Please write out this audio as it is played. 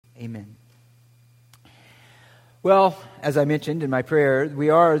Amen. Well, as I mentioned in my prayer, we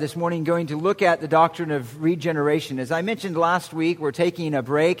are this morning going to look at the doctrine of regeneration. As I mentioned last week, we're taking a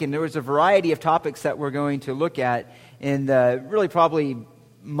break, and there was a variety of topics that we're going to look at in the really probably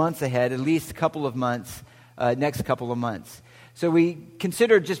months ahead, at least a couple of months, next couple of months. So we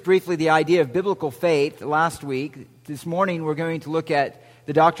considered just briefly the idea of biblical faith last week. This morning, we're going to look at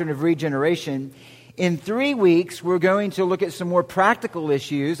the doctrine of regeneration. In 3 weeks, we're going to look at some more practical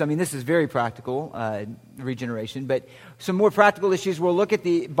issues. I mean, this is very practical, regeneration, but some more practical issues. We'll look at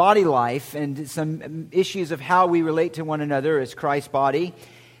the body life and some issues of how we relate to one another as Christ's body.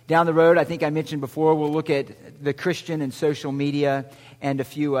 Down the road, I think I mentioned before, we'll look at the Christian and social media and a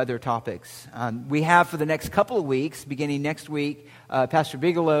few other topics. We have for the next couple of weeks, beginning next week, Pastor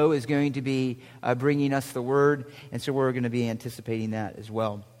Bigelow is going to be bringing us the Word, and so we're going to be anticipating that as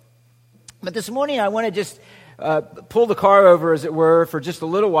well. But this morning, I want to just pull the car over, as it were, for just a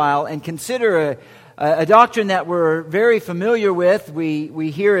little while and consider a doctrine that we're very familiar with. We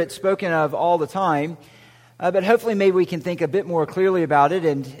hear it spoken of all the time, but hopefully maybe we can think a bit more clearly about it.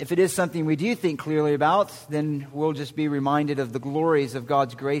 And if it is something we do think clearly about, then we'll just be reminded of the glories of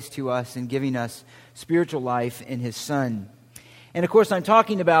God's grace to us in giving us spiritual life in His Son. And of course, I'm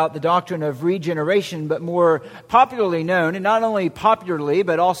talking about the doctrine of regeneration, but more popularly known, and not only popularly,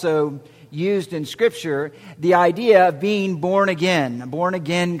 but also used in Scripture, the idea of being born again, a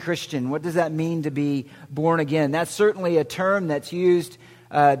born-again Christian. What does that mean to be born again? That's certainly a term that's used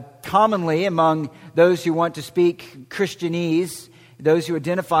commonly among those who want to speak Christianese, those who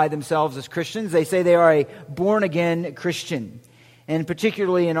identify themselves as Christians. They say they are a born-again Christian. And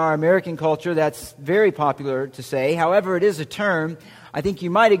particularly in our American culture, that's very popular to say. However, it is a term, I think you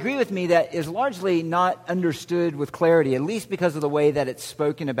might agree with me, that is largely not understood with clarity, at least because of the way that it's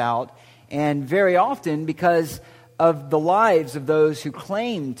spoken about, and very often because of the lives of those who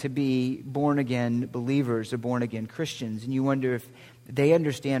claim to be born-again believers or born-again Christians. And you wonder if they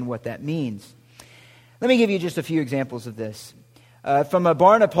understand what that means. Let me give you just a few examples of this. From a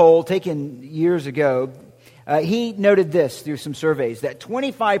Barna poll taken years ago, he noted this through some surveys, that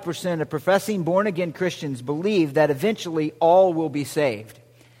 25% of professing born-again Christians believe that eventually all will be saved.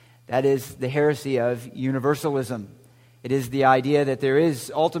 That is the heresy of universalism. It is the idea that there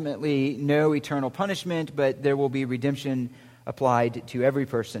is ultimately no eternal punishment, but there will be redemption applied to every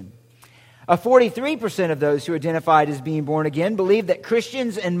person. 43% of those who identified as being born again believe that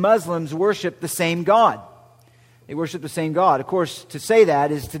Christians and Muslims worship the same God. They worship the same God. Of course, to say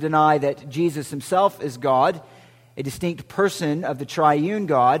that is to deny that Jesus himself is God, a distinct person of the triune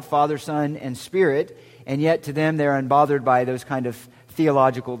God, Father, Son, and Spirit, and yet to them they're unbothered by those kind of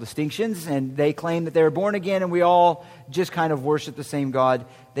theological distinctions, and they claim that they're born again and we all just kind of worship the same God.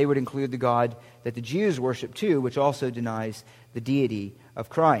 They would include the God that the Jews worship too, which also denies the deity of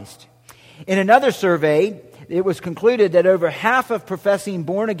Christ. In another survey, it was concluded that over half of professing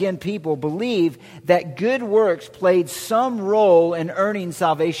born-again people believe that good works played some role in earning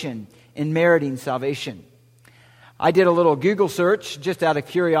salvation, in meriting salvation. I did a little Google search just out of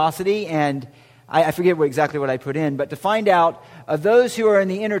curiosity, and I forget exactly what I put in, but to find out of those who are in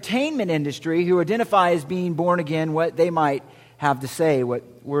the entertainment industry who identify as being born again, what they might have to say, what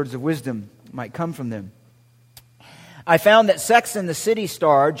words of wisdom might come from them. I found that Sex and the City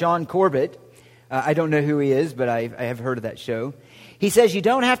star John Corbett, I don't know who he is, but I have heard of that show. He says you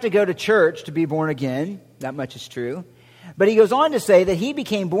don't have to go to church to be born again. That much is true. But he goes on to say that he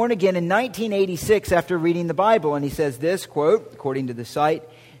became born again in 1986 after reading the Bible. And he says this, quote, according to the site,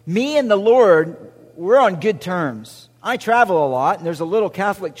 "Me and the Lord, we're on good terms. I travel a lot, and there's a little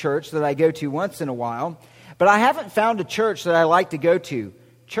Catholic church that I go to once in a while, but I haven't found a church that I like to go to.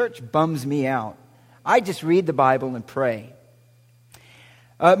 Church bums me out. I just read the Bible and pray."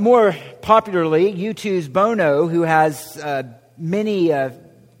 More popularly, U2's Bono, who has many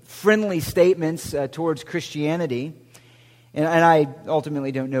friendly statements towards Christianity, and I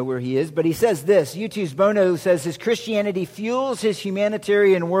ultimately don't know where he is, but he says this. U2's Bono says his Christianity fuels his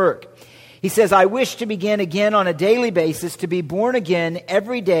humanitarian work. He says, "I wish to begin again on a daily basis. To be born again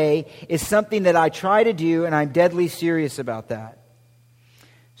every day is something that I try to do, and I'm deadly serious about that."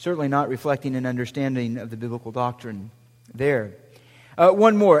 Certainly not reflecting an understanding of the biblical doctrine there.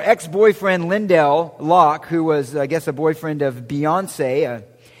 One more. Ex-boyfriend Lindell Locke, who was, I guess, a boyfriend of Beyonce,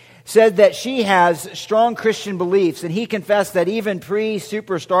 said that she has strong Christian beliefs, and he confessed that even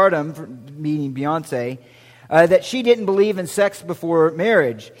pre-superstardom, meaning Beyonce, that she didn't believe in sex before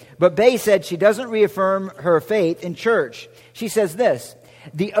marriage. But Bay said she doesn't reaffirm her faith in church. She says this,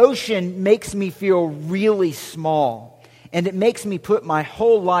 "The ocean makes me feel really small, and it makes me put my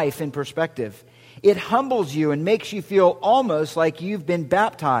whole life in perspective. It humbles you and makes you feel almost like you've been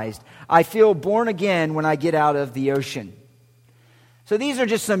baptized. I feel born again when I get out of the ocean. So these are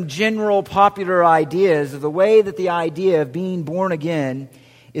just some general popular ideas of the way that the idea of being born again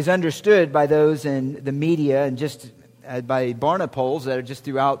is understood by those in the media and just by Barna polls that are just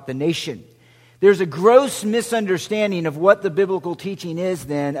throughout the nation. There's a gross misunderstanding of what the biblical teaching is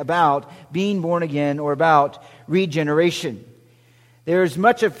then about being born again or about regeneration. There's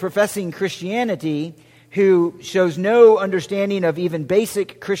much of professing Christianity who shows no understanding of even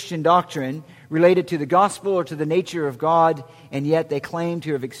basic Christian doctrine related to the gospel or to the nature of God, and yet they claim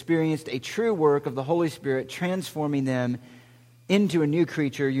to have experienced a true work of the Holy Spirit, transforming them into a new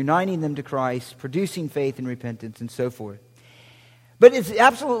creature, uniting them to Christ, producing faith and repentance, and so forth. But it's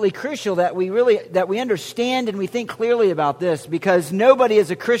absolutely crucial that we understand and we think clearly about this, because nobody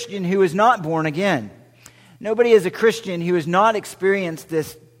is a Christian who is not born again. Nobody is a Christian who has not experienced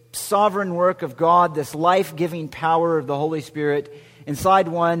this sovereign work of God, this life-giving power of the Holy Spirit inside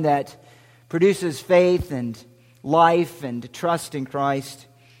one that produces faith and life and trust in Christ,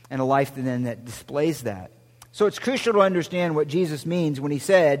 and a life then that displays that. So it's crucial to understand what Jesus means when he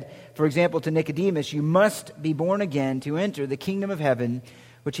said, for example, to Nicodemus, you must be born again to enter the kingdom of heaven,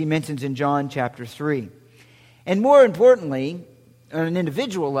 which he mentions in John chapter 3. And more importantly, on an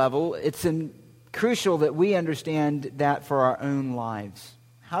individual level, it's crucial that we understand that for our own lives.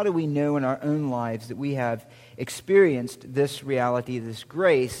 How do we know in our own lives that we have experienced this reality, this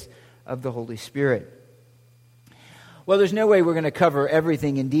grace of the Holy Spirit? Well, there's no way we're going to cover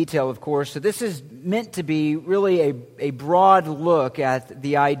everything in detail, of course, so this is meant to be really a broad look at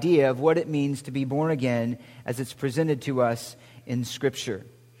the idea of what it means to be born again as it's presented to us in Scripture.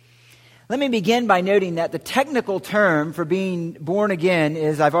 Let me begin by noting that the technical term for being born again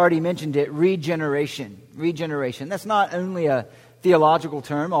is, I've already mentioned it, regeneration. Regeneration. That's not only a theological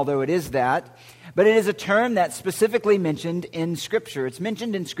term, although it is that, but it is a term that's specifically mentioned in Scripture. It's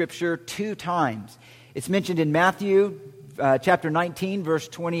mentioned in Scripture 2 times. It's mentioned in Matthew chapter 19, verse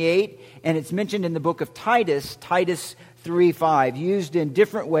 28, and it's mentioned in the book of Titus, Titus 3:5, used in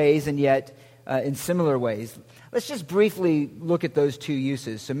different ways and yet in similar ways. Let's just briefly look at those 2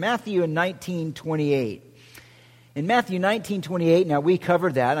 uses. So Matthew 19:28. In Matthew 19:28, now we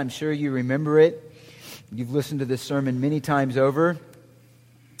covered that. I'm sure you remember it. You've listened to this sermon many times over.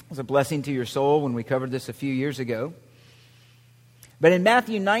 It was a blessing to your soul when we covered this a few years ago. But in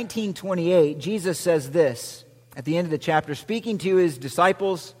Matthew 19:28, Jesus says this at the end of the chapter, speaking to his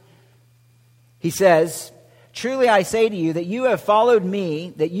disciples. He says, truly I say to you that you who have followed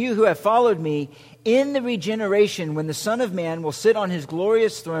me, in the regeneration when the Son of Man will sit on his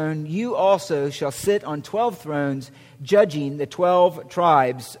glorious throne, you also shall sit on 12 thrones, judging the 12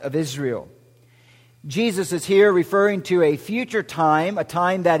 tribes of Israel. Jesus is here referring to a future time, a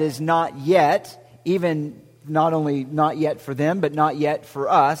time that is not yet, even not only not yet for them, but not yet for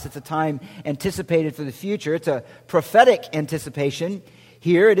us. It's a time anticipated for the future. It's a prophetic anticipation.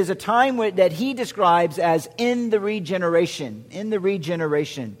 Here, it is a time that he describes as in the regeneration,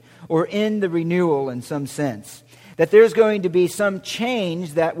 or in the renewal in some sense. That there's going to be some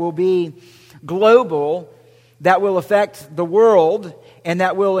change that will be global, that will affect the world, and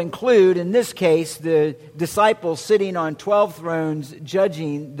that will include, in this case, the disciples sitting on 12 thrones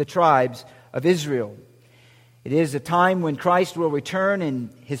judging the tribes of Israel. It is a time when Christ will return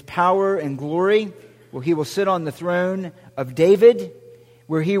in his power and glory, where he will sit on the throne of David,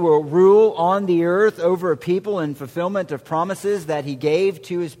 where he will rule on the earth over a people in fulfillment of promises that he gave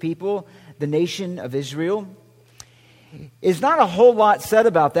to his people, the nation of Israel. There's not a whole lot said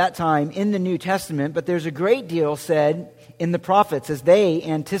about that time in the New Testament, but there's a great deal said in the prophets as they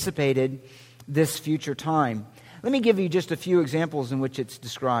anticipated this future time. Let me give you just a few examples in which it's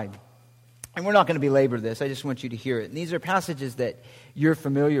described. And we're not going to belabor this. I just want you to hear it. And these are passages that you're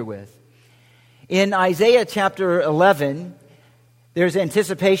familiar with. In Isaiah chapter 11, there's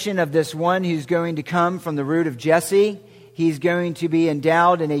anticipation of this one who's going to come from the root of Jesse. He's going to be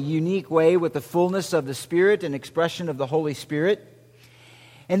endowed in a unique way with the fullness of the Spirit and expression of the Holy Spirit.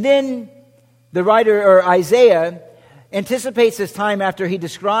 And then the writer, or Isaiah, anticipates this time after he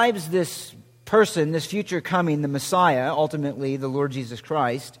describes this person, this future coming, the Messiah, ultimately the Lord Jesus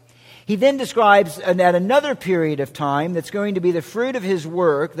Christ. He then describes at another period of time that's going to be the fruit of his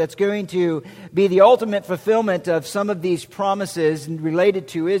work, that's going to be the ultimate fulfillment of some of these promises related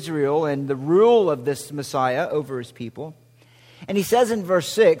to Israel and the rule of this Messiah over his people. And he says in verse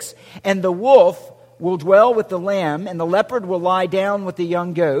 6, and the wolf will dwell with the lamb, and the leopard will lie down with the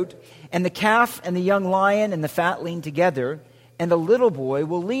young goat, and the calf and the young lion and the fatling together, and the little boy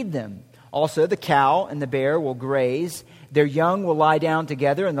will lead them. Also the cow and the bear will graze, Their young will lie down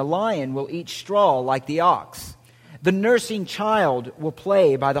together, and the lion will eat straw like the ox. The nursing child will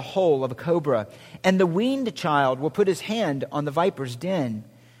play by the hole of a cobra, and the weaned child will put his hand on the viper's den.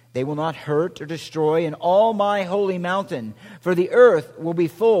 They will not hurt or destroy in all my holy mountain, for the earth will be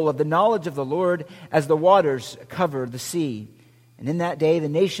full of the knowledge of the Lord as the waters cover the sea. And in that day the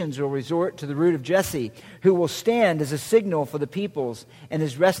nations will resort to the root of Jesse, who will stand as a signal for the peoples, and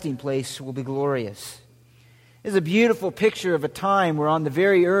his resting place will be glorious. This is a beautiful picture of a time where on the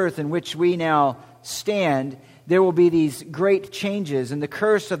very earth in which we now stand, there will be these great changes, and the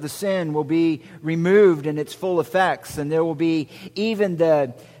curse of the sin will be removed in its full effects, and there will be even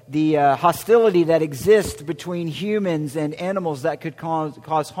the hostility that exists between humans and animals that could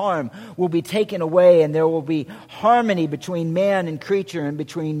cause harm will be taken away, and there will be harmony between man and creature and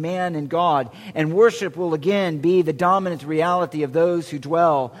between man and God. And worship will again be the dominant reality of those who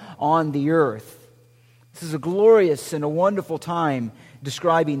dwell on the earth. This is a glorious and a wonderful time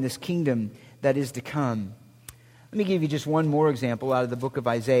describing this kingdom that is to come. Let me give you just one more example out of the book of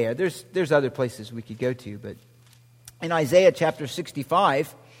Isaiah. There's other places we could go to, but in Isaiah chapter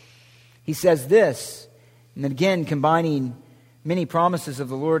 65, he says this, and then again combining many promises of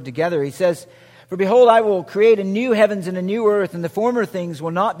the Lord together. He says, "For behold, I will create a new heavens and a new earth, and the former things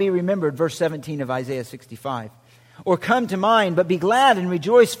will not be remembered," verse 17 of Isaiah 65, "or come to mind, but be glad and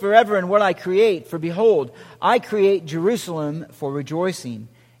rejoice forever in what I create. For behold, I create Jerusalem for rejoicing,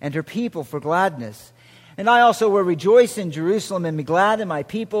 and her people for gladness. And I also will rejoice in Jerusalem and be glad in my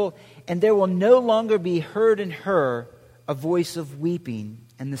people, and there will no longer be heard in her a voice of weeping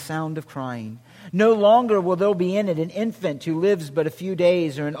and the sound of crying. No longer will there be in it an infant who lives but a few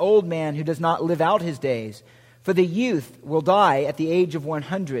days, or an old man who does not live out his days. For the youth will die at the age of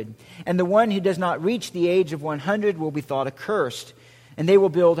 100, and the one who does not reach the age of 100 will be thought accursed. And they will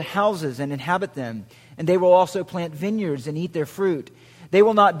build houses and inhabit them, and they will also plant vineyards and eat their fruit. They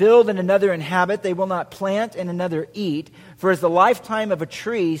will not build and another inhabit, they will not plant and another eat. For as the lifetime of a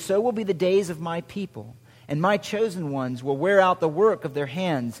tree, so will be the days of my people. And my chosen ones will wear out the work of their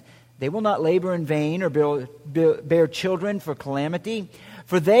hands. They will not labor in vain or bear children for calamity.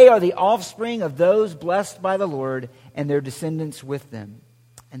 For they are the offspring of those blessed by the Lord, and their descendants with them."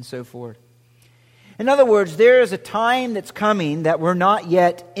 And so forth. In other words, there is a time that's coming that we're not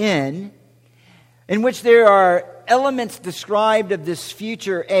yet in which there are elements described of this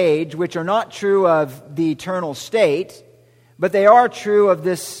future age which are not true of the eternal state, but they are true of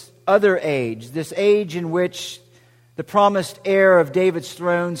this other age, this age in which the promised heir of David's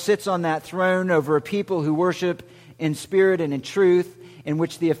throne sits on that throne over a people who worship in spirit and in truth, in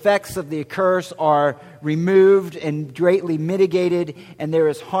which the effects of the curse are removed and greatly mitigated, and there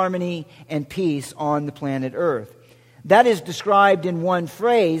is harmony and peace on the planet Earth. That is described in one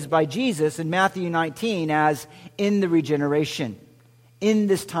phrase by Jesus in Matthew 19 as "in the regeneration," in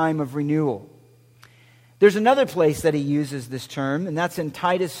this time of renewal. There's another place that he uses this term, and that's in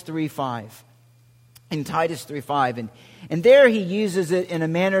Titus 3:5. In Titus 3:5. And there he uses it in a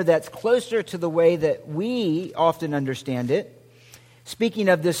manner that's closer to the way that we often understand it, speaking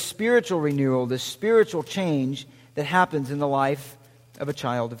of this spiritual renewal, this spiritual change that happens in the life of a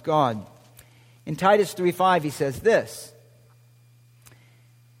child of God. In Titus 3:5, he says this.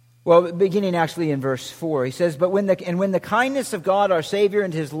 Well, beginning actually in verse 4, he says, when the kindness of God our Savior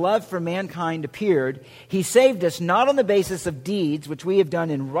and his love for mankind appeared, he saved us not on the basis of deeds which we have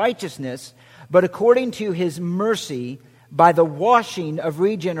done in righteousness, but according to his mercy, by the washing of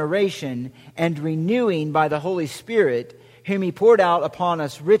regeneration and renewing by the Holy Spirit, whom he poured out upon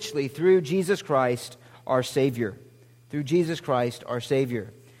us richly through Jesus Christ our Savior. Through Jesus Christ our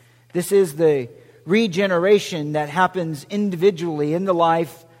Savior. This is the regeneration that happens individually in the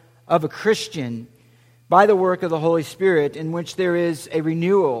life of a Christian by the work of the Holy Spirit, in which there is a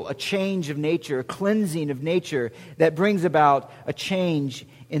renewal, a change of nature, a cleansing of nature that brings about a change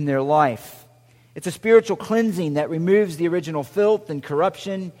in their life. It's a spiritual cleansing that removes the original filth and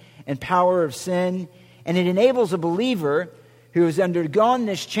corruption and power of sin, and it enables a believer who has undergone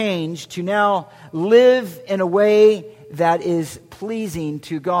this change to now live in a way that is pleasing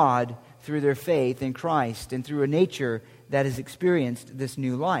to God through their faith in Christ and through a nature that has experienced this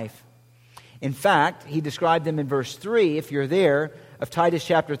new life. In fact, he described them in verse 3, if you're there, of Titus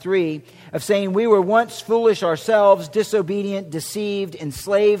chapter 3, of saying, "We were once foolish ourselves, disobedient, deceived,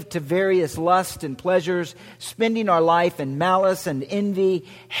 enslaved to various lusts and pleasures, spending our life in malice and envy,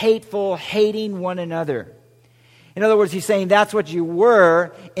 hateful, hating one another." In other words, he's saying that's what you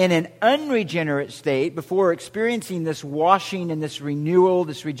were in an unregenerate state before experiencing this washing and this renewal,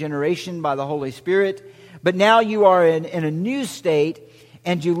 this regeneration by the Holy Spirit. But now you are in a new state,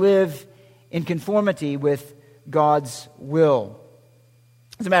 and you live in conformity with God's will.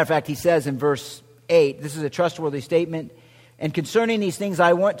 As a matter of fact, he says in verse 8, this is a trustworthy statement, "And concerning these things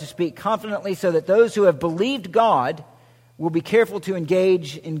I want to speak confidently so that those who have believed God will be careful to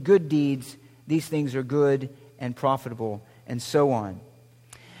engage in good deeds. These things are good and profitable," and so on.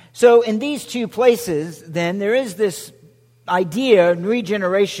 So in these two places, then, there is this idea in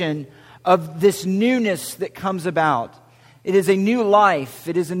regeneration of this newness that comes about. It is a new life.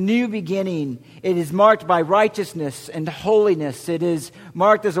 It is a new beginning. It is marked by righteousness and holiness. It is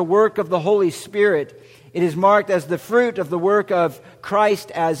marked as a work of the Holy Spirit. It is marked as the fruit of the work of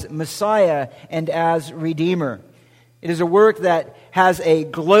Christ as Messiah and as Redeemer. It is a work that has a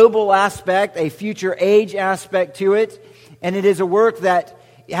global aspect, a future age aspect to it, and it is a work that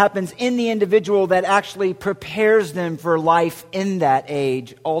happens in the individual that actually prepares them for life in that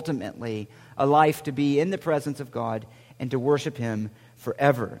age, ultimately, a life to be in the presence of God and to worship Him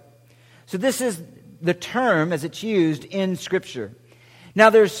forever. So this is the term as it's used in Scripture. Now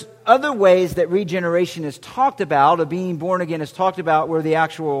there's other ways that regeneration is talked about, or being born again is talked about, where the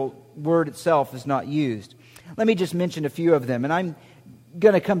actual word itself is not used. Let me just mention a few of them, and I'm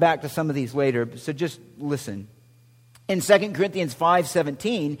going to come back to some of these later, so just listen. In 2 Corinthians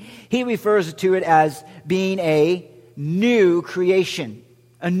 5:17, he refers to it as being a new creation.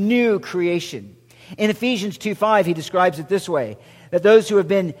 A new creation. In Ephesians 2:5, he describes it this way, that those who have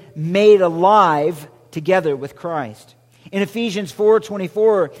been made alive together with Christ. In Ephesians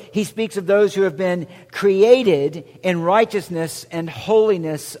 4:24, he speaks of those who have been created in righteousness and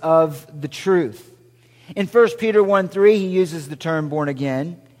holiness of the truth. In 1 Peter 1:3, he uses the term born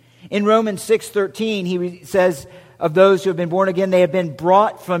again. In Romans 6:13, he says of those who have been born again, they have been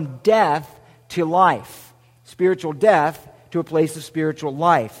brought from death to life. Spiritual death to a place of spiritual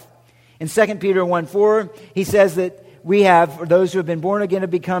life. In 2 Peter 1:4, he says that we have, or those who have been born again,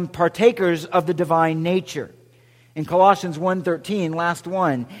 have become partakers of the divine nature. In Colossians 1:13, last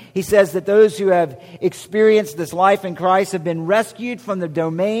one, he says that those who have experienced this life in Christ have been rescued from the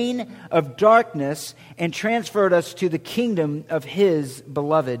domain of darkness and transferred us to the kingdom of His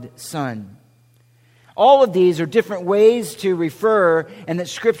beloved Son. All of these are different ways to refer, and that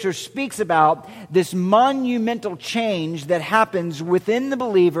Scripture speaks about, this monumental change that happens within the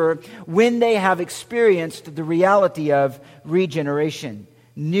believer when they have experienced the reality of regeneration,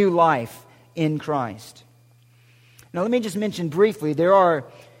 new life in Christ. Now let me just mention briefly, there are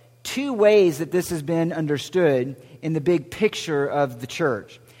two ways that this has been understood in the big picture of the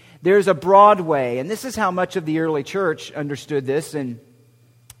church. There's a broad way, and this is how much of the early church understood this, and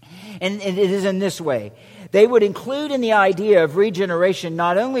it is in this way. They would include in the idea of regeneration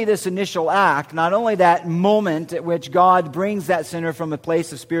not only this initial act, not only that moment at which God brings that sinner from a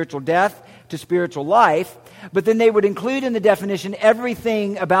place of spiritual death to spiritual life, but then they would include in the definition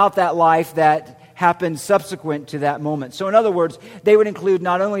everything about that life that happened subsequent to that moment. So in other words, they would include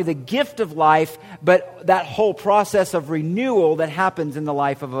not only the gift of life, but that whole process of renewal that happens in the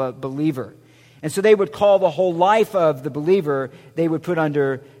life of a believer. And so they would call the whole life of the believer, they would put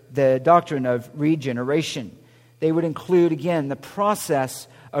under the doctrine of regeneration. They would include, again, the process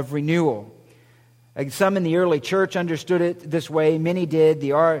of renewal. Some in the early church understood it this way. Many did.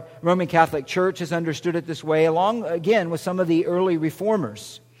 The Roman Catholic Church has understood it this way, along, again, with some of the early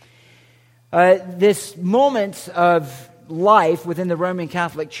reformers. This moment of life within the Roman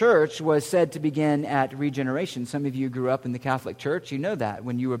Catholic Church was said to begin at regeneration. Some of you grew up in the Catholic Church. You know that.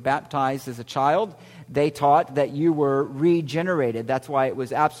 When you were baptized as a child, they taught that you were regenerated. That's why it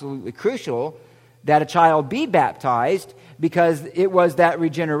was absolutely crucial that a child be baptized, because it was that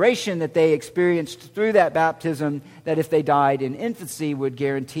regeneration that they experienced through that baptism that if they died in infancy would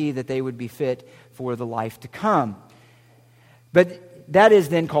guarantee that they would be fit for the life to come. But that is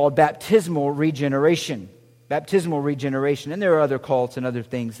then called baptismal regeneration. Baptismal regeneration. And there are other cults and other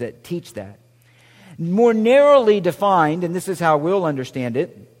things that teach that. More narrowly defined, and this is how we'll understand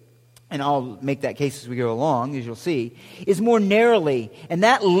it, and I'll make that case as we go along, as you'll see, is more narrowly, and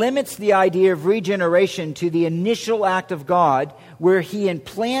that limits the idea of regeneration to the initial act of God, where He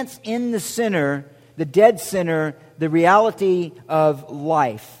implants in the sinner, the dead sinner, the reality of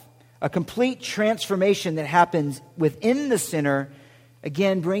life. A complete transformation that happens within the sinner,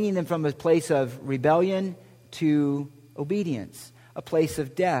 again, bringing them from a place of rebellion to obedience, a place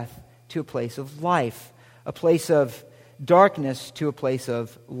of death to a place of life, a place of darkness to a place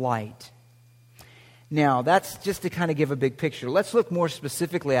of light. Now, that's just to kind of give a big picture. Let's look more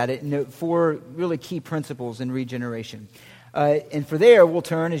specifically at it and note four really key principles in regeneration. And for there, we'll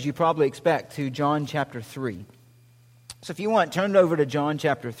turn, as you probably expect, to John chapter 3. So if you want, turn over to John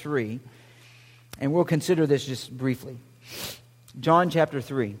chapter 3, and we'll consider this just briefly. John chapter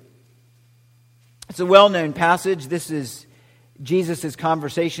 3. It's a well-known passage. This is Jesus'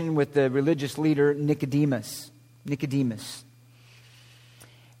 conversation with the religious leader Nicodemus.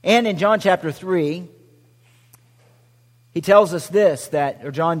 And in John chapter 3, he tells us this,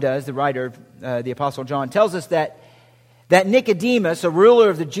 or John does, the writer, the Apostle John, tells us that Nicodemus, a ruler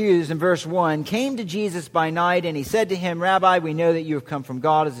of the Jews, in verse 1, came to Jesus by night, and he said to him, Rabbi, we know that you have come from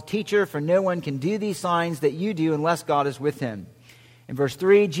God as a teacher, for no one can do these signs that you do unless God is with him. In verse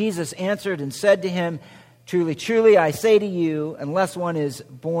 3, Jesus answered and said to him, Truly, truly, I say to you, unless one is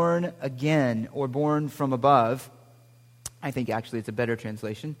born again, or born from above, I think actually it's a better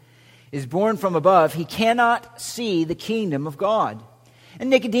translation, is born from above, he cannot see the kingdom of God. And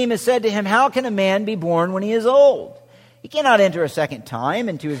Nicodemus said to him, How can a man be born when he is old? He cannot enter a second time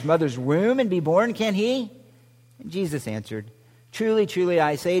into his mother's womb and be born, can he? And Jesus answered, Truly, truly,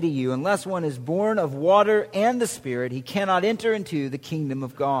 I say to you, unless one is born of water and the Spirit, he cannot enter into the kingdom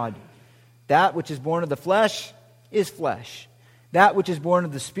of God. That which is born of the flesh is flesh. That which is born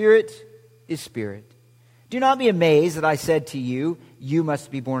of the Spirit is spirit. Do not be amazed that I said to you, You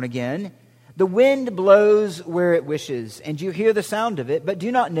must be born again. The wind blows where it wishes, and you hear the sound of it, but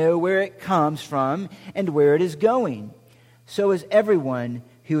do not know where it comes from and where it is going. So is everyone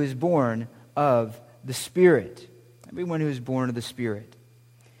who is born of the Spirit. Everyone who is born of the Spirit.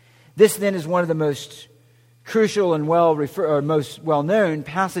 This then is one of the most crucial and most well-known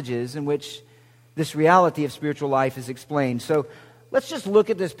passages in which this reality of spiritual life is explained. So let's just look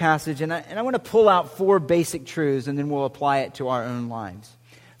at this passage, and I want to pull out 4 basic truths, and then we'll apply it to our own lives.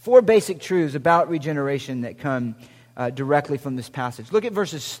 4 basic truths about regeneration that come directly from this passage. Look at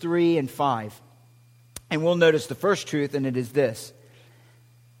verses 3 and 5, and we'll notice the first truth, and it is this.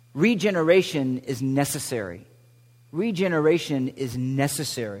 Regeneration is necessary. Regeneration is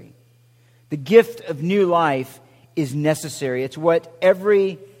necessary. The gift of new life is necessary. It's what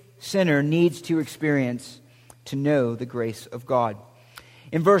every sinner needs to experience to know the grace of God.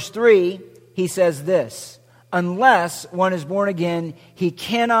 In verse 3, he says this, Unless one is born again, he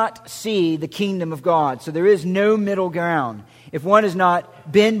cannot see the kingdom of God. So there is no middle ground. If one has not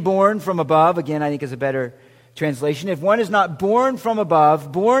been born from above, again I think is a better translation, if one is not born from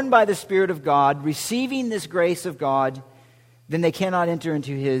above, born by the Spirit of God, receiving this grace of God, then they cannot enter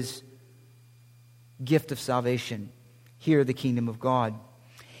into his gift of salvation, here the kingdom of God.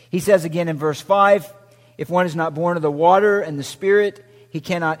 He says again in verse 5, if one is not born of the water and the Spirit, he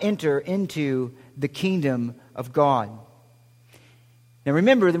cannot enter into the kingdom of God. Now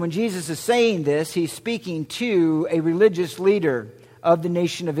remember that when Jesus is saying this, he's speaking to a religious leader of the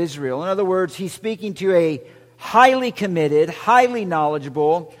nation of Israel. In other words, he's speaking to a highly committed, highly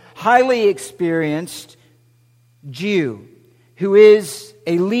knowledgeable, highly experienced Jew who is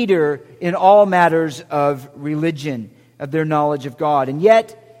a leader in all matters of religion, of their knowledge of God. And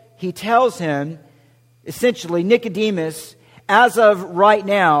yet, he tells him, essentially, Nicodemus, as of right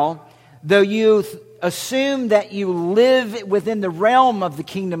now, though you assume that you live within the realm of the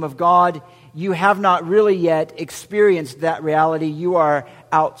kingdom of God, you have not really yet experienced that reality. You are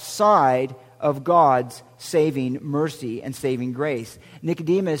outside of God's saving mercy and saving grace.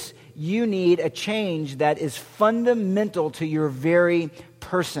 Nicodemus, you need a change that is fundamental to your very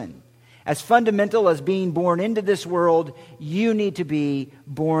person. As fundamental as being born into this world, you need to be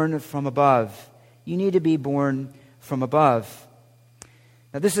born from above. You need to be born from above.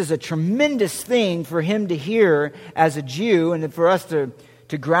 Now, this is a tremendous thing for him to hear as a Jew and for us to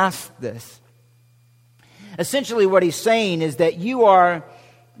grasp this. Essentially, what he's saying is that you are,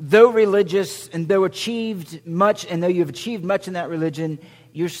 though religious and though you've achieved much in that religion,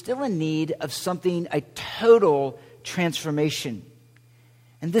 you're still in need of something, a total transformation.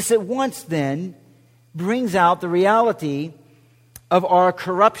 And this at once then brings out the reality of our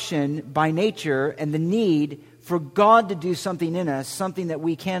corruption by nature and the need for God to do something in us, something that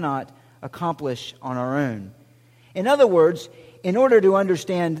we cannot accomplish on our own. In other words, in order to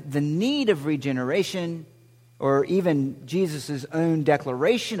understand the need of regeneration, or even Jesus' own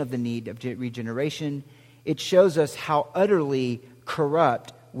declaration of the need of regeneration, it shows us how utterly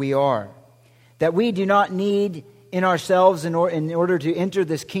corrupt we are. That we do not need in ourselves in order to enter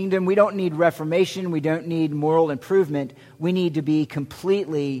this kingdom. We don't need reformation. We don't need moral improvement. We need to be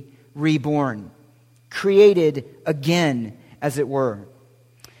completely reborn, created again, as it were.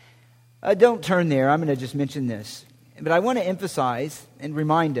 Don't turn there. I'm going to just mention this. But I want to emphasize and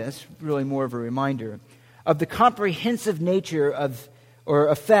remind us, really more of a reminder, of the comprehensive nature of, or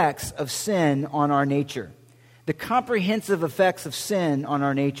effects of sin on our nature. The comprehensive effects of sin on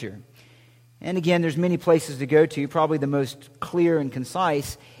our nature. And again, there's many places to go to. Probably the most clear and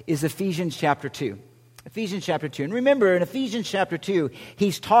concise is Ephesians chapter 2. Ephesians chapter 2. And remember, in Ephesians chapter 2,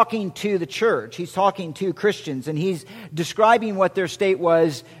 he's talking to the church. He's talking to Christians, and he's describing what their state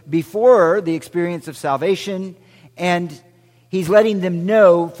was before the experience of salvation, and he's letting them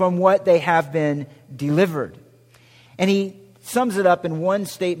know from what they have been delivered. And he sums it up in one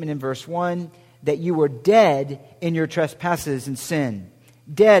statement in verse 1, that you were dead in your trespasses and sin.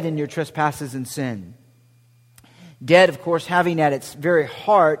 Dead in your trespasses and sin. Dead, of course, having at its very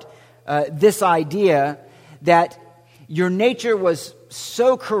heart this idea that your nature was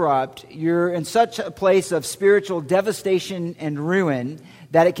so corrupt, you're in such a place of spiritual devastation and ruin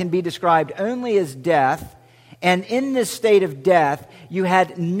that it can be described only as death. And in this state of death, you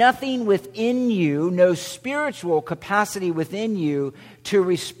had nothing within you, no spiritual capacity within you to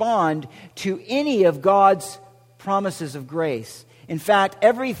respond to any of God's promises of grace. In fact,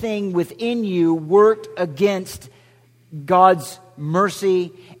 everything within you worked against God's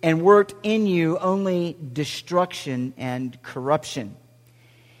mercy and worked in you only destruction and corruption.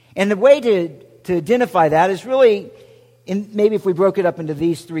 And the way to identify that is really, maybe if we broke it up into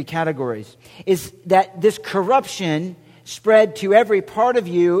these three categories, is that this corruption spread to every part of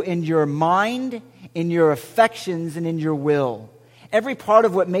you in your mind, in your affections, and in your will. Every part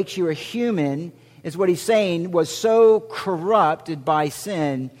of what makes you a human is what he's saying was so corrupted by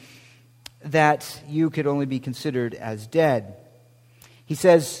sin that you could only be considered as dead. He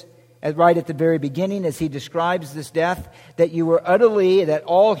says, right at the very beginning, as he describes this death, that you were utterly, that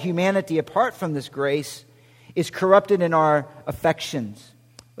all humanity apart from this grace is corrupted in our affections.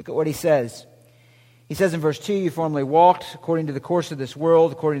 Look at what he says. He says in verse 2, you formerly walked according to the course of this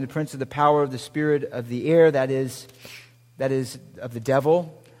world, according to the prince of the power of the spirit of the air, that is of the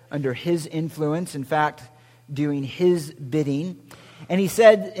devil, under his influence, in fact, doing his bidding. And he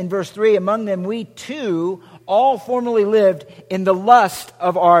said in verse 3, among them we too all formerly lived in the lust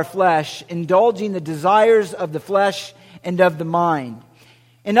of our flesh, indulging the desires of the flesh and of the mind.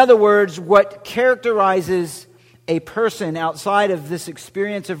 In other words, what characterizes a person outside of this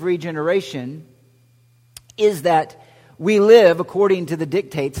experience of regeneration is that we live according to the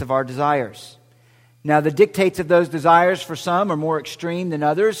dictates of our desires. Now, the dictates of those desires for some are more extreme than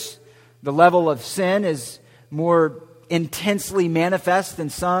others. The level of sin is more intensely manifest in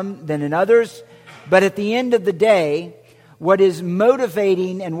some than in others. But at the end of the day, what is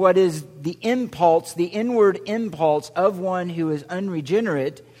motivating and what is the impulse, the inward impulse of one who is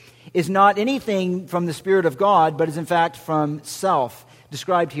unregenerate is not anything from the Spirit of God, but is in fact from self,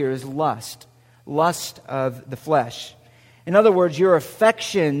 described here as lust. Lust of the flesh. In other words, your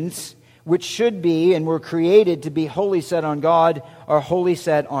affections, which should be and were created to be wholly set on God, are wholly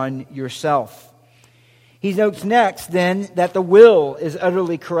set on yourself. He notes next, then, that the will is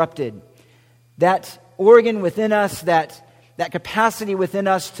utterly corrupted. That organ within us, that capacity within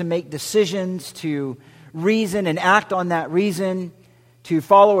us to make decisions, to reason and act on that reason, to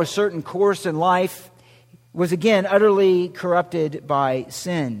follow a certain course in life, was again utterly corrupted by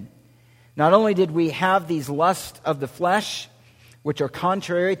sin. Not only did we have these lusts of the flesh, which are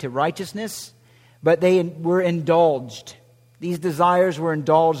contrary to righteousness, but they were indulged. These desires were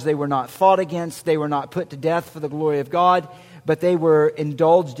indulged. They were not fought against. They were not put to death for the glory of God, but they were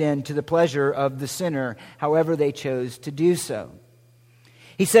indulged in to the pleasure of the sinner, however they chose to do so.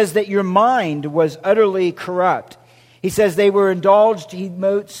 He says that your mind was utterly corrupt. He says they were indulged, he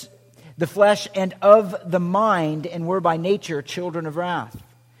notes, the flesh and of the mind, and were by nature children of wrath.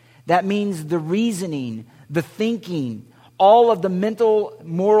 That means the reasoning, the thinking, all of the mental,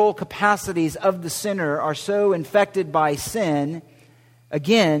 moral capacities of the sinner are so infected by sin,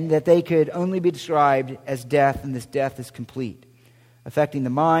 again, that they could only be described as death, and this death is complete, affecting the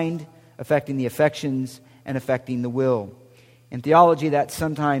mind, affecting the affections, and affecting the will. In theology, that's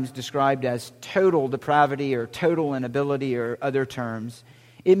sometimes described as total depravity or total inability or other terms.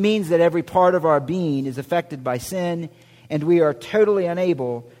 It means that every part of our being is affected by sin, and we are totally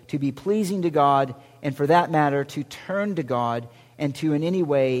unable to be pleasing to God, and for that matter, to turn to God and to in any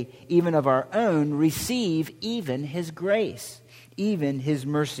way, even of our own, receive even His grace, even His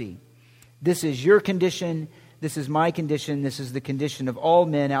mercy. This is your condition. This is my condition. This is the condition of all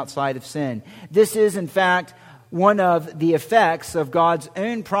men outside of sin. This is, in fact, one of the effects of God's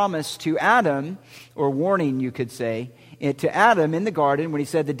own promise to Adam, or warning, you could say, to Adam in the garden when He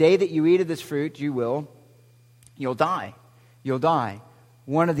said, the day that you eat of this fruit, you'll die. You'll die.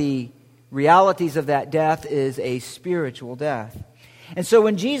 One of the realities of that death is a spiritual death. And so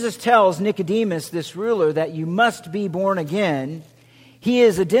when Jesus tells Nicodemus, this ruler, that you must be born again, He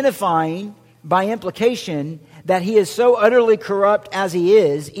is identifying by implication that he is so utterly corrupt as he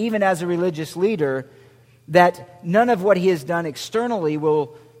is, even as a religious leader, that none of what he has done externally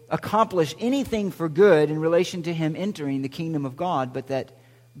will accomplish anything for good in relation to him entering the kingdom of God, but that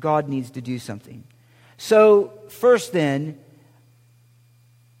God needs to do something. So, first then,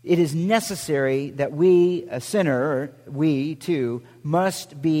 it is necessary that we, a sinner, we too,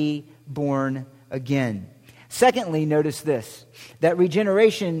 must be born again. Secondly, notice this, that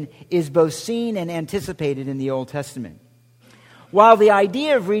regeneration is both seen and anticipated in the Old Testament. While the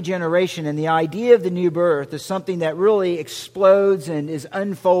idea of regeneration and the idea of the new birth is something that really explodes and is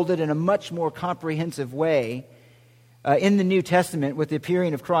unfolded in a much more comprehensive way in the New Testament with the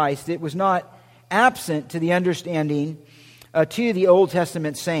appearing of Christ, it was not absent to the understanding to the Old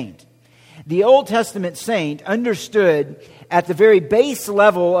Testament saint. The Old Testament saint understood at the very base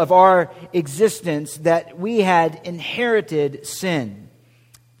level of our existence that we had inherited sin.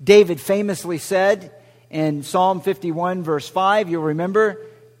 David famously said in Psalm 51 verse 5, you'll remember,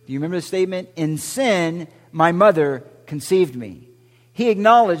 do you remember the statement? In sin, my mother conceived me. He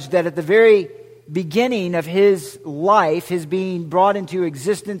acknowledged that at the very beginning of his life, his being brought into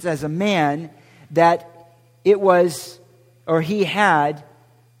existence as a man, that it was, or he had,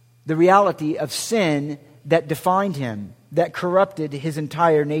 the reality of sin that defined him, that corrupted his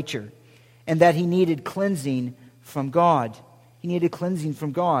entire nature, and that he needed cleansing from God. He needed cleansing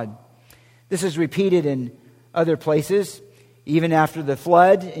from God. This is repeated in other places. Even after the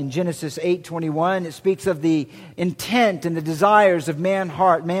flood, in Genesis 8:21, it speaks of the intent and the desires of man's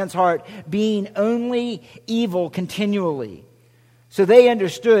heart being only evil continually. So they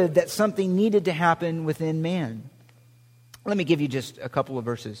understood that something needed to happen within man. Let me give you just a couple of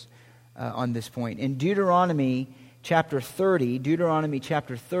verses on this point. In Deuteronomy chapter 30,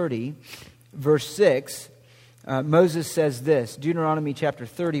 verse 6, Moses says this. Deuteronomy chapter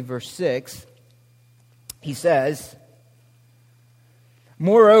 30, verse 6, he says,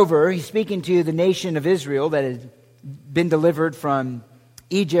 moreover, he's speaking to the nation of Israel that had been delivered from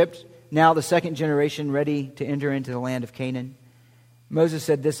Egypt, now the second generation ready to enter into the land of Canaan. Moses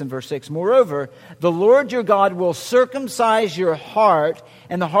said this in verse 6, moreover, the Lord your God will circumcise your heart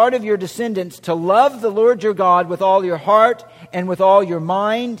and the heart of your descendants to love the Lord your God with all your heart and with all your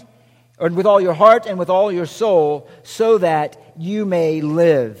mind, or with all your heart and with all your soul, so that you may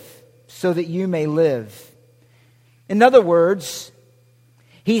live. So that you may live. In other words,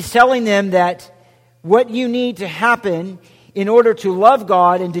 he's telling them that what you need to happen in order to love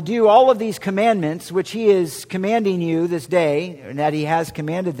God and to do all of these commandments, which he is commanding you this day, and that he has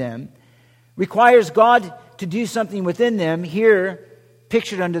commanded them, requires God to do something within them, here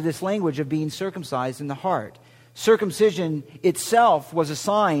pictured under this language of being circumcised in the heart. Circumcision itself was a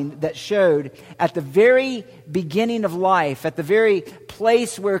sign that showed at the very beginning of life, at the very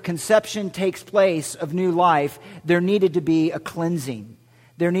place where conception takes place of new life, there needed to be a cleansing.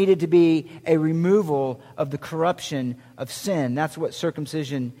 There needed to be a removal of the corruption of sin. That's what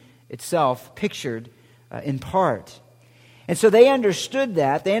circumcision itself pictured in part. And so they understood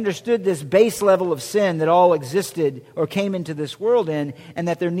that. They understood this base level of sin that all existed or came into this world in, and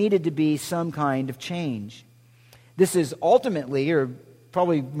that there needed to be some kind of change. This is ultimately, or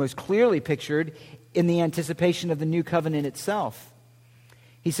probably most clearly pictured, in the anticipation of the new covenant itself.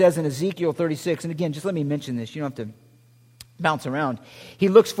 He says in Ezekiel 36, and again, just let me mention this, you don't have to bounce around. He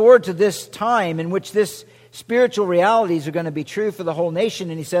looks forward to this time in which this spiritual realities are going to be true for the whole nation,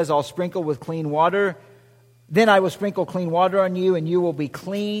 and he says, I'll sprinkle with clean water. Then I will sprinkle clean water on you, and you will be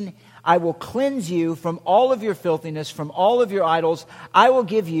clean. I will cleanse you from all of your filthiness, from all of your idols. I will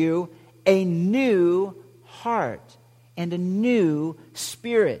give you a new heart and a new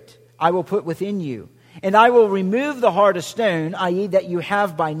spirit I will put within you. And I will remove the heart of stone, i.e. that you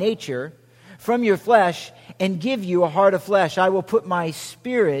have by nature, from your flesh, and give you a heart of flesh. I will put my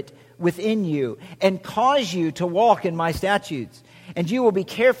spirit within you and cause you to walk in my statutes. And you will be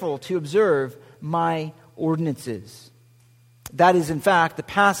careful to observe my ordinances. That is, in fact, the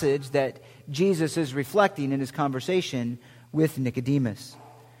passage that Jesus is reflecting in his conversation with Nicodemus.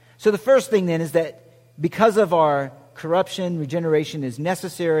 So the first thing then is that because of our corruption, regeneration is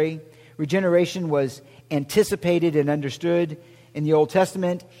necessary. Regeneration was anticipated and understood in the Old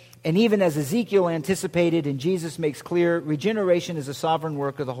Testament. And even as Ezekiel anticipated and Jesus makes clear, regeneration is a sovereign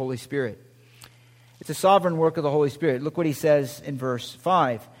work of the Holy Spirit. It's a sovereign work of the Holy Spirit. Look what he says in verse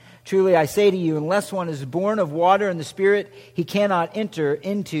 5. Truly I say to you, unless one is born of water and the Spirit, he cannot enter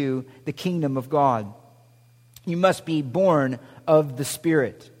into the kingdom of God. You must be born of the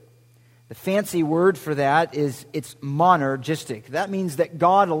Spirit. The fancy word for that is it's monergistic. That means that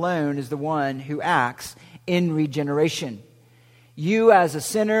God alone is the one who acts in regeneration. You as a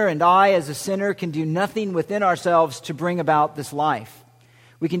sinner and I as a sinner can do nothing within ourselves to bring about this life.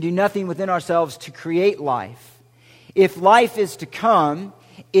 We can do nothing within ourselves to create life. If life is to come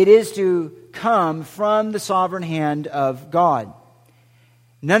it is to come from the sovereign hand of God.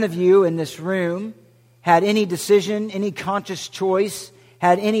 None of you in this room had any decision, any conscious choice,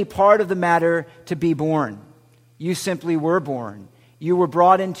 had any part of the matter to be born. You simply were born. You were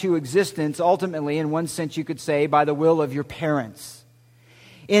brought into existence, ultimately, in one sense you could say, by the will of your parents.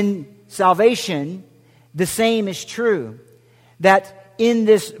 In salvation, the same is true. That in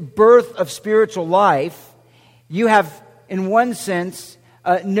this birth of spiritual life, you have, in one sense,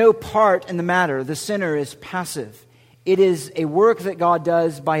 no part in the matter. The sinner is passive. It is a work that God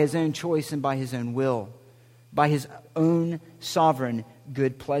does by His own choice and by His own will, by His own sovereign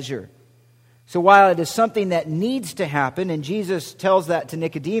good pleasure. So while it is something that needs to happen, and Jesus tells that to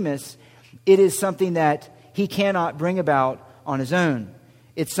Nicodemus, it is something that he cannot bring about on his own.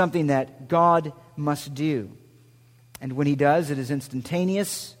 It's something that God must do. And when He does, it is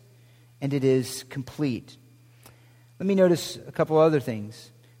instantaneous and it is complete. Let me notice a couple other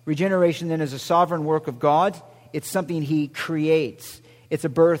things. Regeneration then is a sovereign work of God. It's something He creates. It's a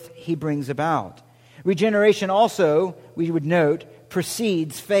birth He brings about. Regeneration also, we would note,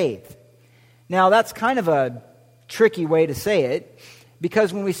 precedes faith. Now, that's kind of a tricky way to say it,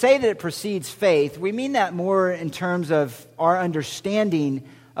 because when we say that it precedes faith, we mean that more in terms of our understanding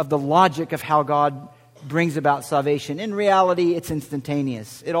of the logic of how God brings about salvation. In reality, it's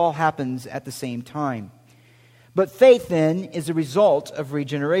instantaneous. It all happens at the same time. But faith, then, is a result of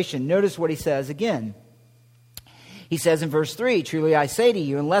regeneration. Notice what he says again. He says in verse 3, "Truly I say to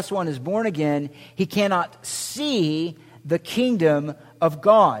you, unless one is born again, he cannot see the kingdom of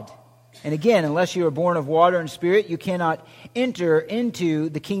God." And again, unless you are born of water and spirit, you cannot enter into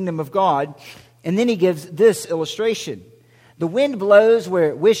the kingdom of God. And then he gives this illustration. The wind blows where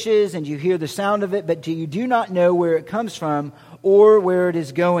it wishes, and you hear the sound of it, but you do not know where it comes from or where it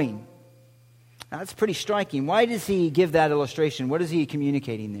is going. Now, that's pretty striking. Why does he give that illustration? What is he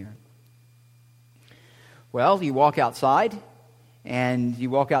communicating there? Well, you walk outside on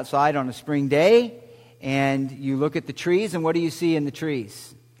a spring day, and you look at the trees, and what do you see in the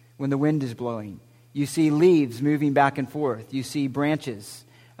trees when the wind is blowing? You see leaves moving back and forth. You see branches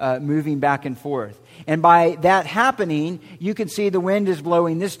moving back and forth. And by that happening, you can see the wind is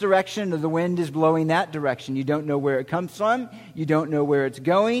blowing this direction or the wind is blowing that direction. You don't know where it comes from. You don't know where it's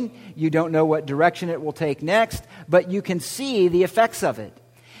going. You don't know what direction it will take next. But you can see the effects of it.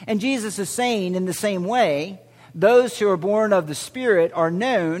 And Jesus is saying in the same way, those who are born of the Spirit are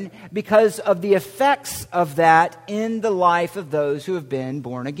known because of the effects of that in the life of those who have been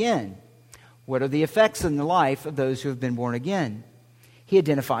born again. What are the effects in the life of those who have been born again? He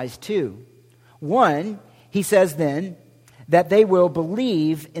identifies two. One, he says then that they will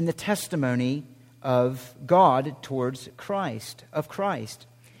believe in the testimony of God towards Christ, of Christ.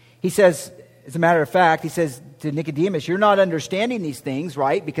 He says, as a matter of fact, he says to Nicodemus, you're not understanding these things,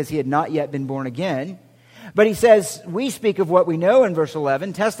 right? Because he had not yet been born again. But he says, we speak of what we know in verse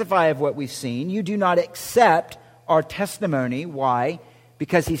 11, testify of what we've seen. You do not accept our testimony. Why?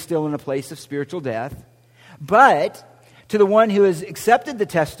 Because he's still in a place of spiritual death. But to the one who has accepted the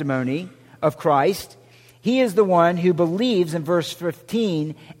testimony of Christ, he is the one who believes in verse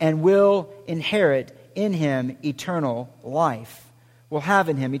 15 and will inherit in him eternal life. Will have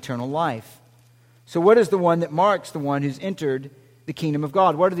in him eternal life. So what is the one that marks the one who's entered the kingdom of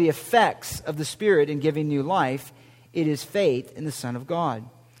God? What are the effects of the Spirit in giving new life? It is faith in the Son of God.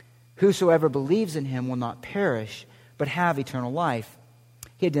 Whosoever believes in him will not perish, but have eternal life.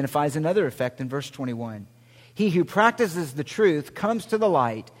 He identifies another effect in verse 21. He who practices the truth comes to the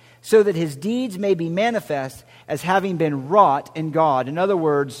light, so that his deeds may be manifest as having been wrought in God. In other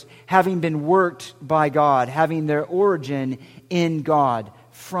words, having been worked by God, having their origin in God,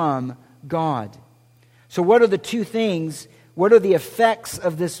 from God. So what are the two things? What are the effects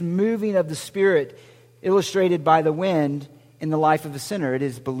of this moving of the Spirit illustrated by the wind in the life of a sinner? It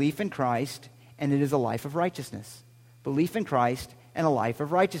is belief in Christ, and it is a life of righteousness. Belief in Christ and a life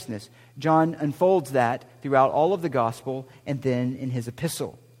of righteousness. John unfolds that throughout all of the gospel and then in his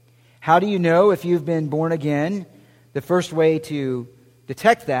epistle. How do you know if you've been born again? The first way to